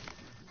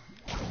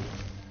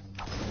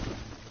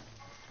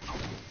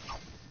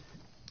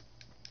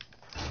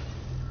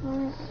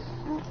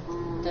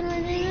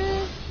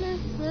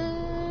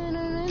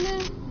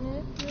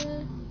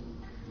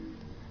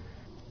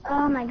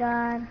 Oh my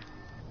god.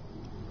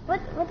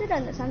 What did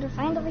Alessandra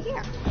find over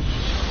here?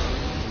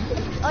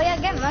 Oh yeah,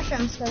 get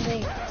mushrooms because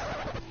they...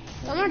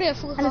 I'm already at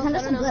full health.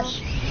 Alessandra's a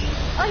bush.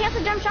 Oh, you have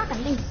to jump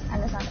shotgun. Thanks,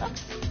 Alessandra.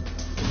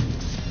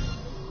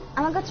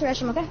 I'm gonna go to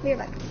restroom, okay? Be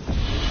right back.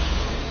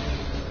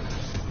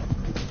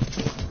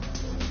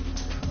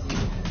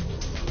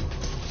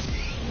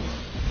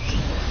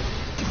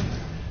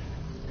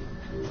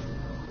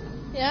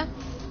 Yeah?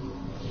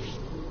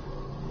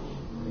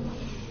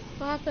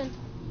 What happened?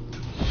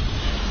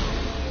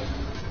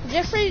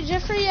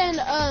 Jeffrey and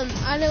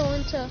Ale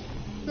went to...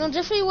 No,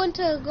 Jeffrey went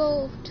to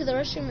go to the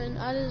restroom and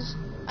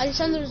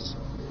Alessandra's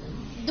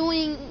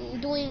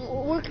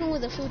working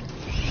with the food.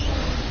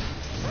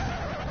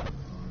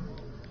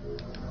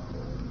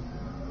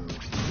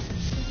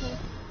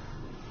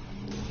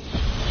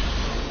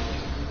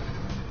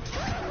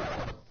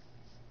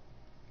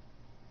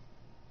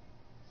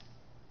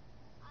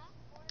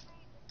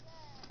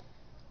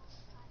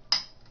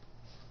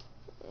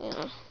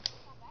 Yeah.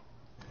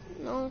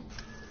 No.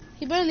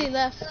 He barely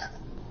left.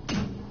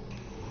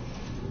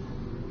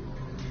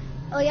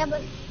 Oh yeah,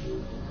 but...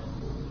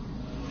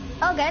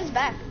 Oh, guys,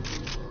 back.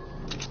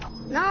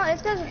 No,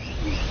 it's because...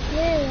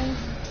 Yeah.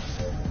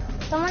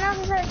 Someone else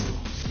is like...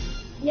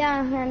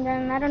 Yeah, and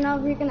then I don't know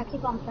if you're gonna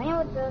keep on playing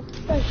with this.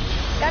 Because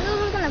guys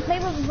was gonna play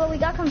with, but we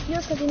got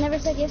confused because he never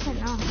said yes or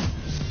no.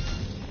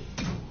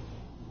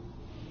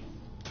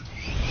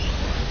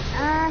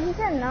 He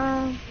said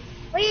no.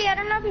 Wait, I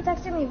don't know if he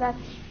texted me back.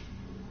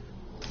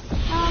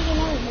 No, he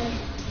never did.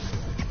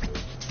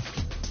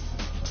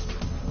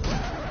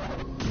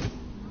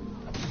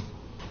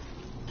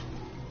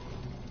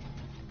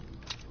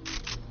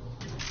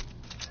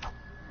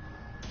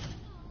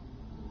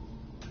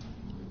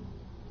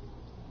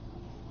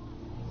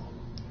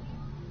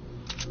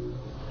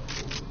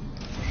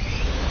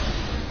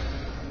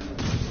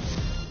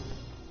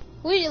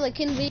 Wait, like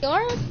in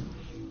VR?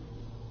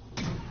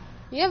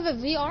 You have a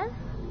VR?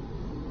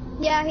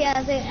 Yeah, he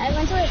has it. I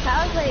went to his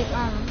house like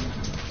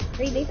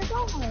 3 days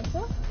ago or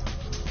so,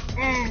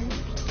 and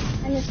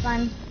it's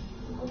fun.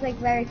 It was like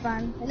very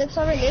fun. It looks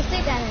so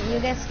realistic, and you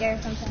get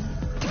scared sometimes.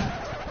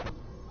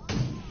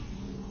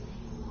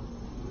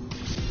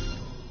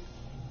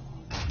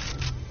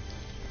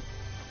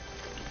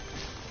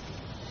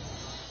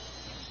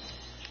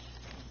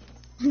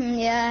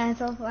 Yeah, it's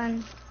so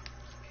fun.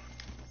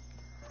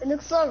 It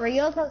looks so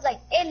real because like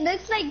it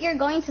looks like you're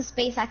going to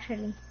space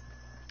actually.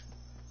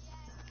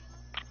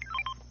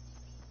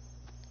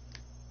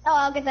 Oh,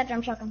 I'll get that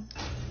drum shotgun.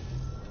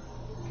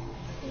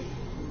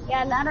 Yeah,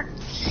 I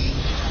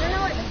don't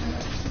know what it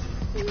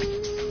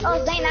is.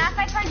 Oh, Zane, I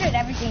have 500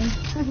 everything.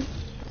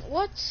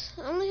 What?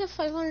 I only have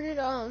 500.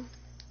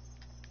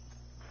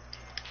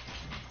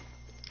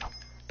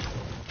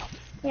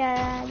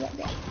 Yeah.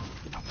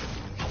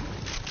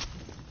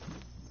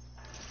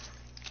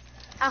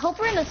 I hope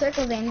we're in the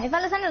circle, Zane. If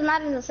Alessandra's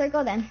not in the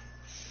circle, then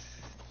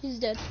He's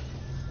dead.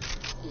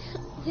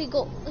 He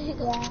go.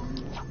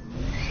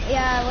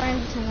 Yeah, we're in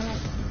the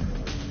tournament.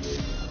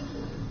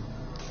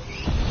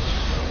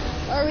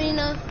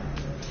 Arena.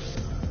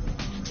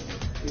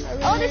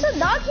 Oh, there's a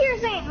dog here,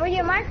 Zane. Where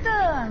you marked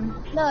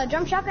the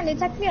drum shotgun,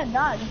 it's actually a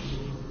dog.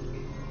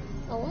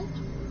 A what?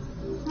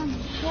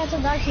 Yeah, it's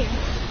a dog here.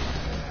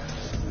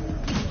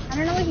 I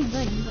don't know what he's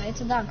doing, but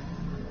it's a dog.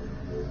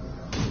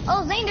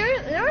 Oh, Zane,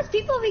 there was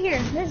people over here.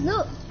 There's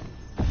loot.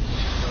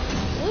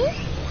 Really?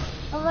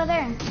 Over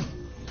there.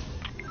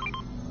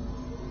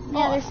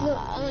 Yeah, there's loot.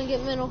 I'm gonna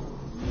get middle.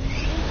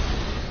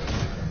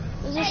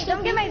 Hey,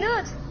 don't get my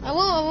loot. I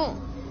won't.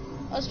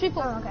 There's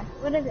people. Oh, okay.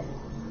 What is it?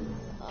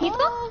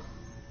 People?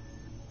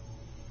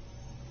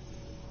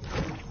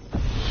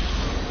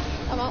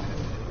 I'm out.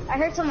 I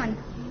heard someone.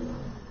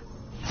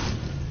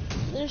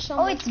 There's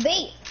someone. Oh, it's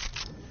bait.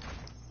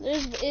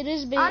 It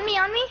is bait. On me.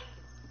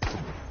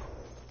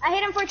 I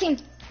hit him 14.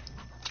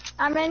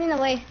 I'm running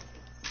away.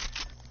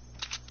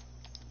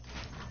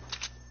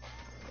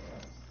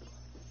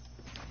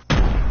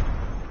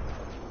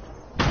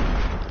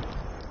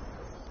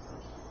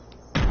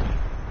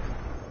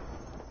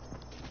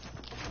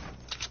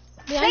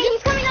 Wait,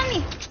 he's coming on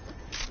me.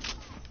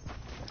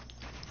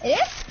 It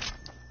is?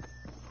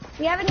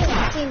 We haven't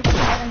even seen the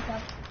and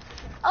stuff.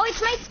 Oh,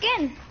 it's my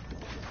skin.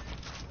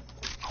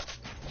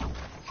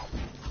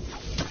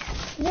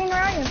 Zane,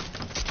 where are you?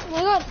 Oh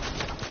my god.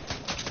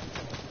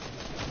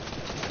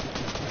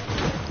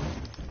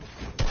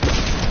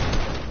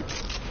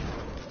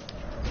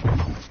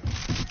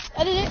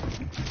 I did it.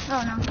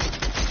 Oh no.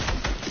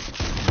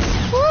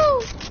 Woo!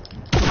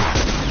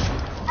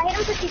 I hit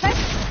him 55.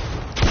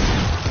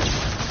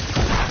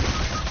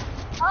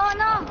 Oh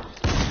no!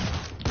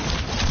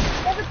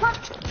 There's a pump!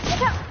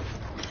 Look out!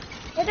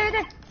 Right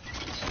there!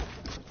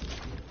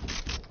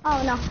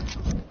 Oh no.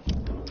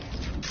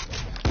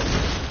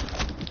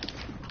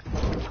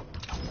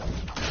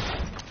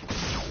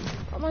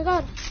 Oh my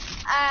god.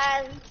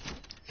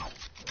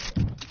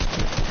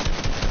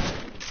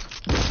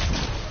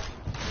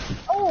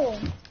 Oh!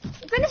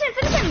 Finish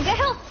him! Get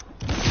help!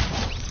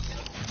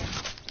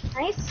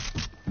 Nice.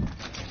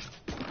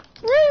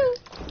 Woo!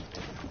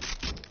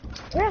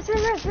 Rest.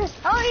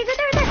 Oh, he's right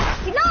there!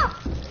 No!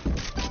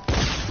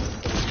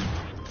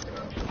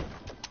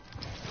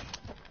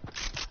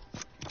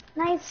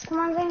 Nice. Come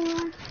on,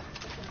 Zane.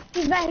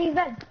 He's bad. He's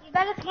bad. He's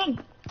bad at the game.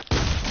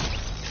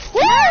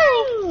 Woo!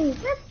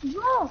 Nice. Let's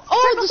go.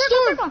 Oh,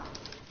 Circle.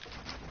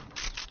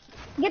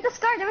 Get the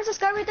scar. There was a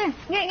scar right there.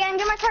 Yeah, and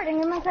get my card.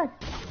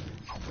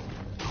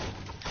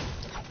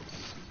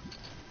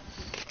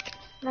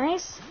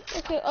 Nice.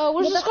 Okay,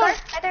 where's get the scar?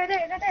 Right there.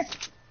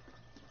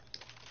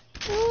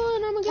 Oh,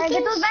 and I'm gonna get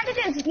get those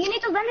bandages. You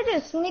need those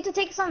bandages. You need to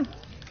take some.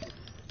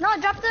 No,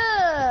 drop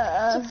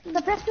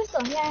the press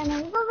pistol. Yeah,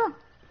 no, go.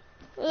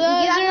 Is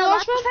there a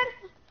launch pad?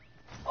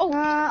 Oh,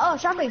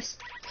 shockwaves.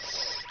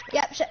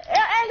 Yep.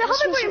 And the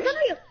hoverboard in front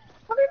of you.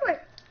 Hoverboard.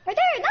 Right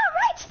there. No,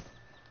 right.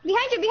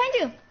 Behind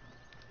you.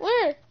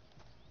 Where?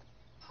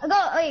 Go.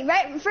 Wait,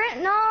 right in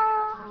front. No.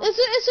 It's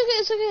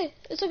okay.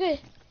 It's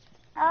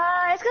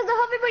because the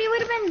hoverboard you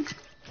would have been.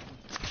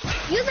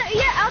 Use it.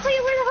 Yeah, I'll tell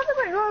you where the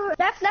hoverboard. Go.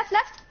 Left.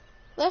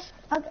 Left?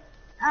 Okay.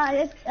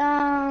 It's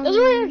over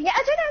here. Yeah,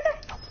 it's right there.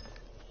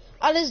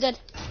 Ali's dead.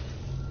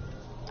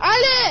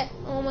 Ali!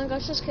 Oh my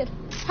gosh, this kid.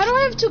 How do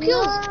I have 2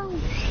 kills? No.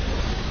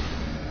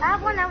 I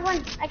have one.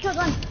 I killed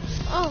one.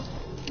 Oh.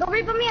 Don't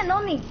reap me and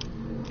know me.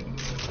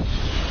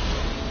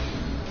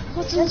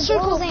 What's in the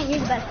circle? You're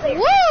the best player.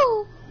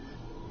 Woo!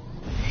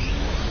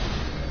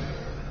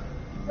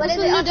 What is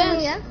it?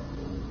 Dance?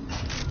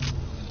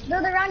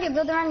 Build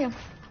around you.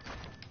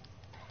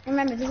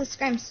 Remember, this is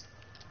scrims.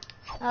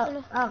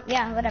 Oh,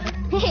 yeah, whatever.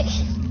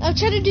 I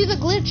tried to do the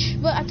glitch,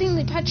 but I think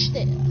they patched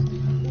it.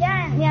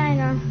 Yeah, I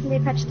know. They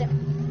patched it.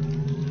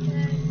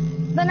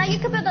 But now you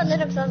can build a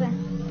little closer.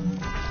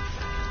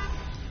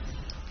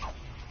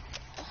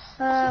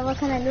 What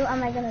kind of loot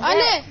am I gonna do?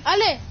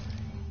 Ale!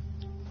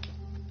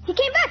 He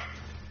came back!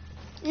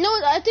 No,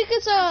 I think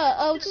it's,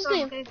 what's his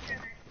name?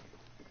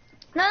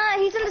 No,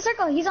 he's in the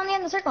circle. He's only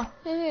in the circle.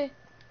 Okay.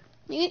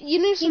 You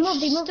need some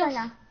He moved right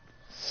now.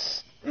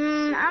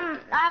 I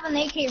have an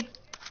AK.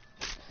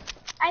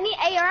 I need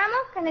AR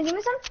ammo. Can you give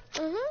me some?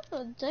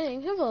 Oh,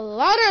 dang, you have a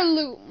lot of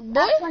loot,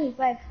 boy.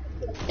 25.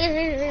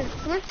 Here.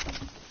 Come here.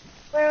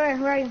 Where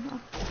are you? Oh.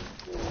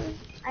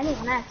 I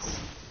need max.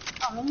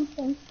 Oh,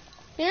 thanks.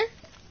 Here?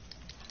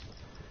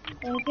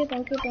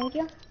 Thank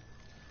you.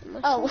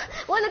 Oh,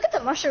 well, look at the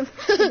mushroom.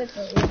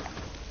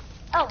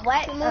 Oh,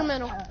 what? More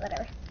metal.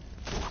 Whatever.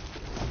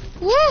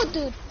 Whoa,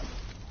 dude.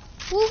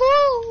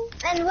 Woohoo!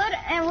 And wood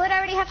I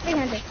already have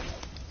 300.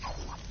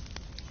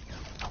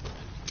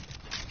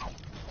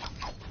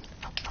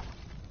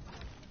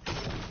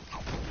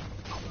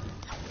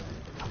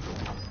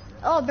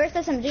 Oh, burst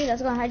SMG,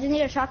 let's go. I just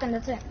need a shotgun,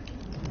 that's it.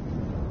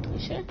 You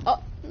sure?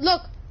 Oh,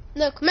 look,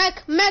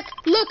 Mac, look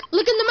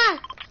in the map.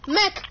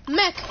 Mac.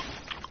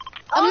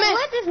 Oh, Mac.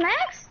 what, is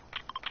Max?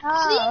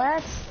 Oh,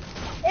 that's...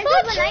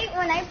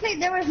 when I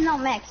played, there was no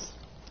Max.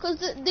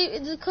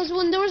 Because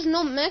when there was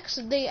no Max,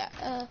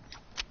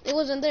 it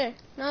wasn't there.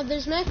 Now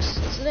there's Max,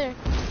 it's there.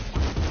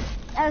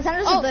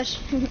 Alexander's a bush.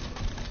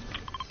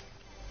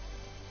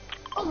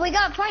 Oh, we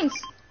got points.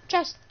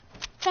 Chest.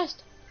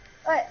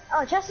 What?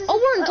 Oh, chest is... Oh,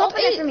 we're in top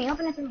 8.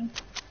 Open it for me.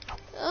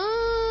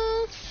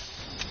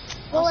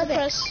 What was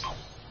press. it?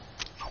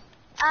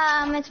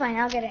 It's fine,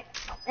 I'll get it.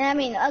 I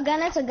mean, a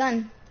gun is a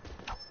gun.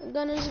 A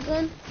gun is a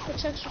gun.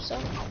 Protects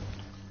yourself.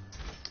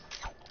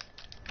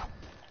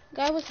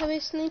 Guy with heavy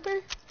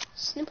sniper?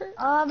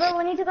 But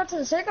we need to go to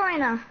the circle right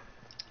now.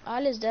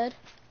 Ali's dead.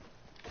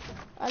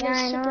 Ali's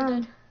I super know.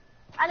 dead.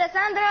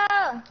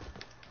 Alessandro!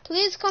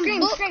 Please come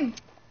Scream.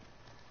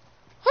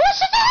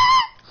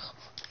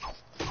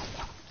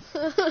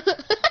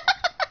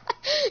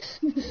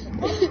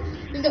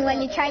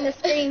 When you're trying to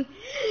scream.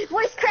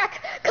 Voice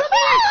crack! Come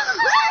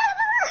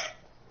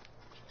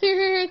here!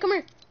 Here, come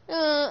here.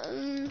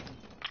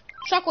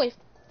 Shockwave. Do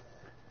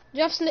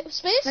you have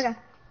space? Okay.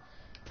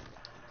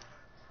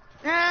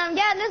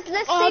 Yeah,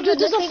 let's oh, save dude, him.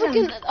 there's a Let's save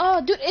freaking... him.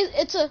 Oh, dude,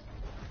 it's a...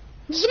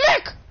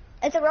 Smack!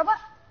 It's a robot?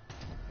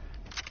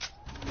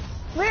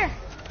 Where?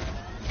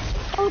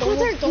 Oh, Don't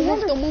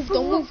move.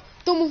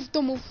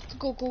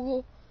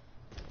 Go.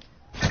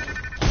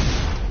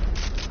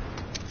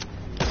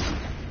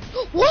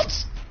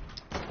 What?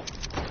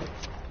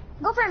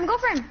 Go for him.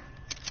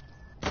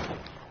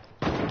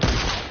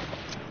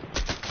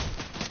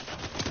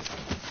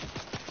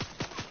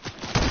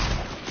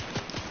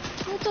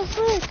 What the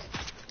frick?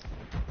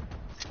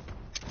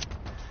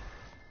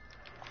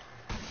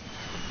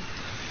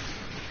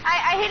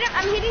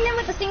 I'm hitting him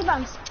with the stink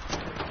bombs.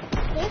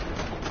 Okay.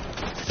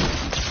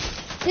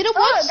 Hit him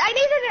once? I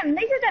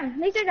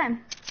lasered them.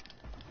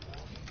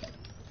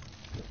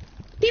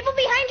 People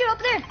behind you up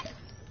there.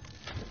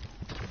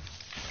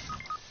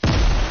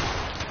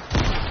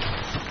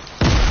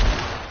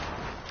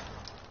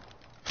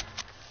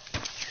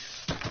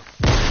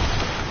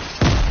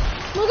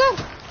 Go.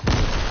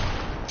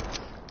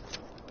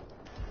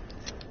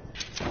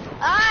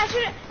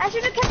 I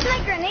should have kept my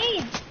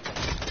grenade.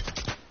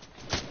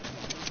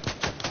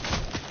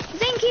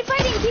 Zane, keep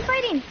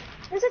fighting.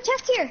 There's a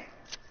chest here.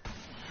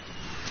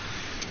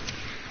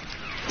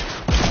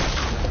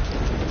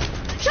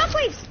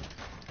 Shockwaves.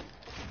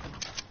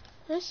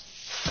 Yes.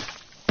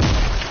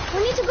 We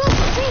need to go,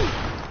 Zane.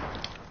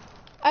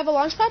 I have a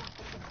launch pad.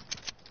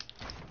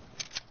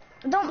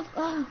 Don't.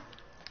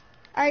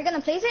 Are you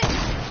gonna place it?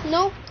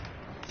 No.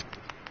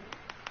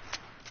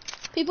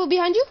 People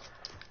behind you?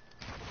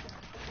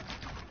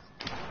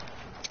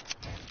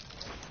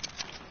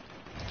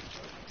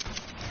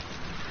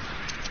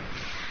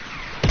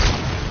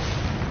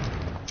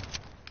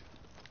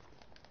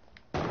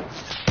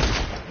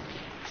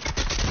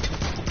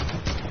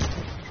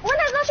 One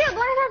has no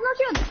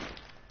shield.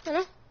 I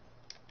know.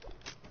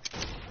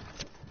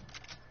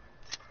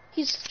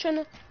 He's trying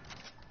to.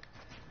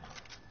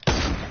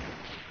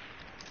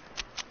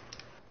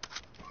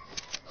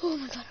 Oh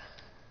my god.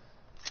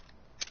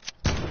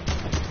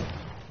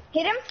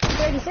 Hit him.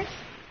 36.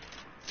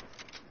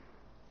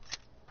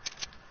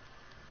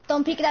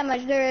 Don't peek that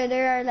much.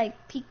 They're like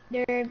peek.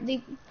 They.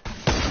 He's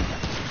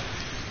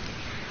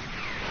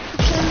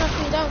trying to knock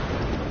me down.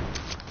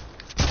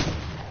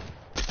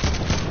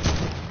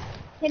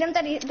 Hit him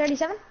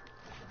 37.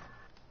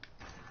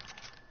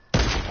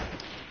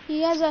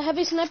 He has a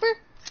heavy sniper.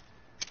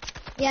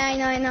 Yeah,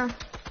 I know.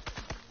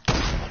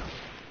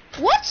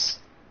 What?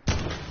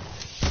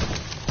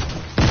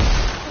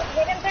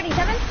 Hit him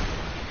 37.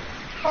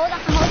 Hold on,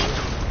 I'm holding.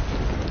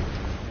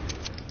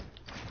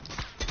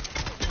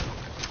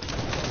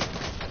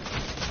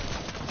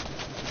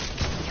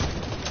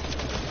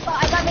 Oh,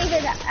 I got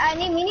lasered. I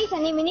need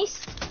minis.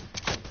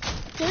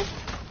 Here?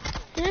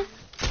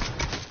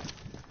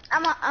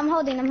 I'm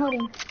holding. Hold.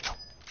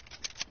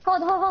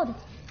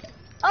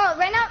 Oh,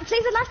 right now,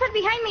 place the launch pad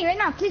behind me. Right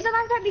now, place the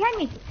launch pad behind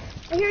me.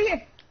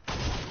 Here.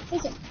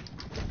 Place it.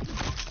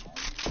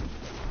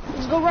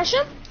 Let's go rush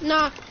him?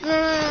 Nah.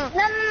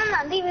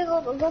 No. Leave it.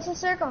 Go to the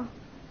circle.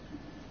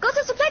 Go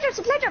to supply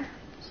drop.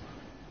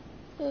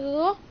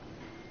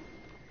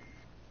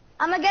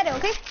 I'm gonna get it,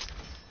 okay?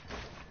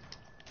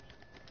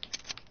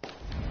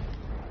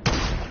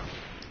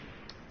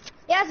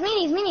 Yeah, it's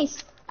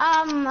minis.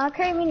 I'll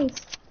carry minis.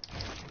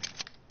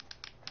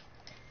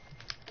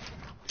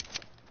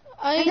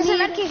 There's a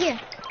medkit here.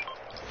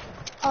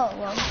 Oh,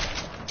 well.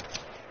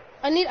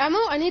 I need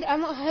ammo,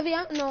 heavy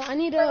ammo. No, I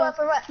need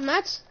For what?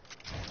 mats.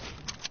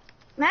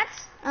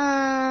 Mats?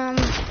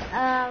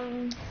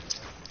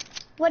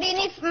 What do you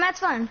need mats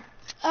for?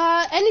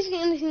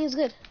 Anything is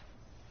good.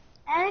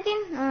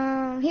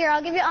 Anything? Here,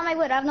 I'll give you all my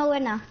wood. I have no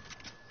wood now.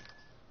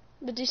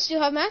 But do you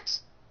still have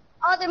mats?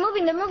 Oh, they're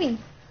moving.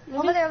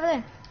 Over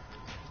there.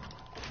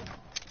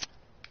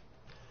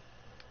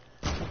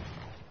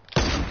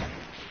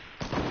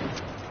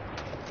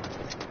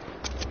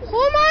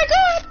 Oh my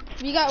god!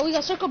 We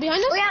got circle behind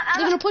us. Oh, yeah,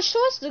 they're gonna push to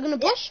us. They're gonna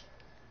push.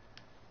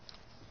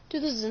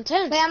 Dude, this is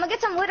intense. Wait, I'm gonna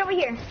get some wood over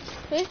here.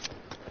 Okay.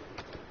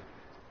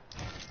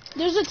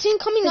 There's a team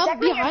coming up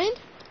behind.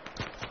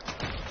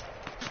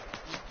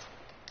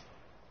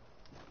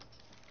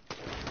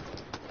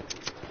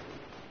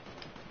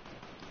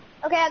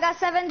 Okay, I got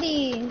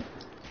 70.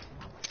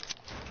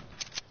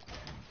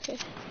 Okay.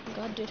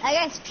 God, dude. I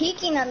guy's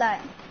peeking a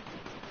lot.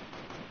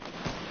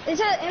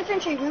 It's an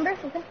infantry, remember?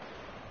 Okay.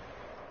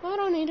 I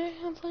don't need it.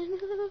 I'm fine.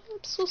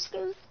 I'm so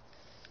scared.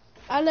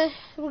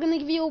 We're gonna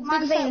give you a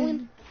big fat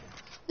win.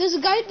 There's a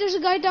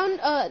guy down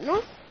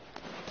north.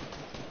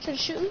 Try to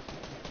shoot him.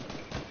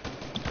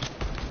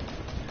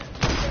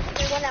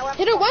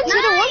 Hit her once.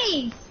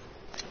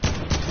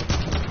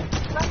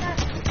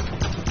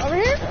 Over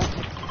here.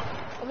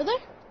 Over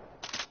there.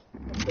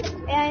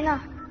 Yeah, I know.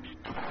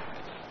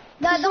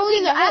 No, don't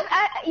leave.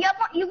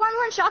 You want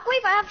one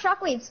shockwave? I have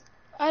shockwaves.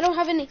 I don't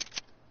have any.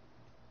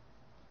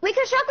 We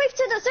can shockwave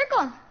to the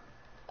circle.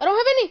 I don't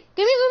have any.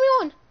 Give me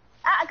one.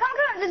 Come.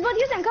 Let's both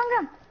use them.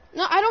 Come.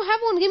 No, I don't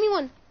have one. Give me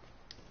one.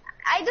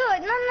 I do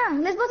it.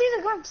 No. Let's both use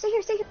it. Come on. Stay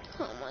here.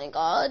 Oh my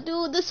god,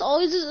 dude. This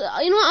always is.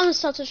 You know what? I'm gonna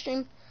stop the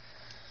stream.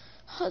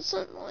 Oh, it's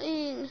so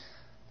annoying.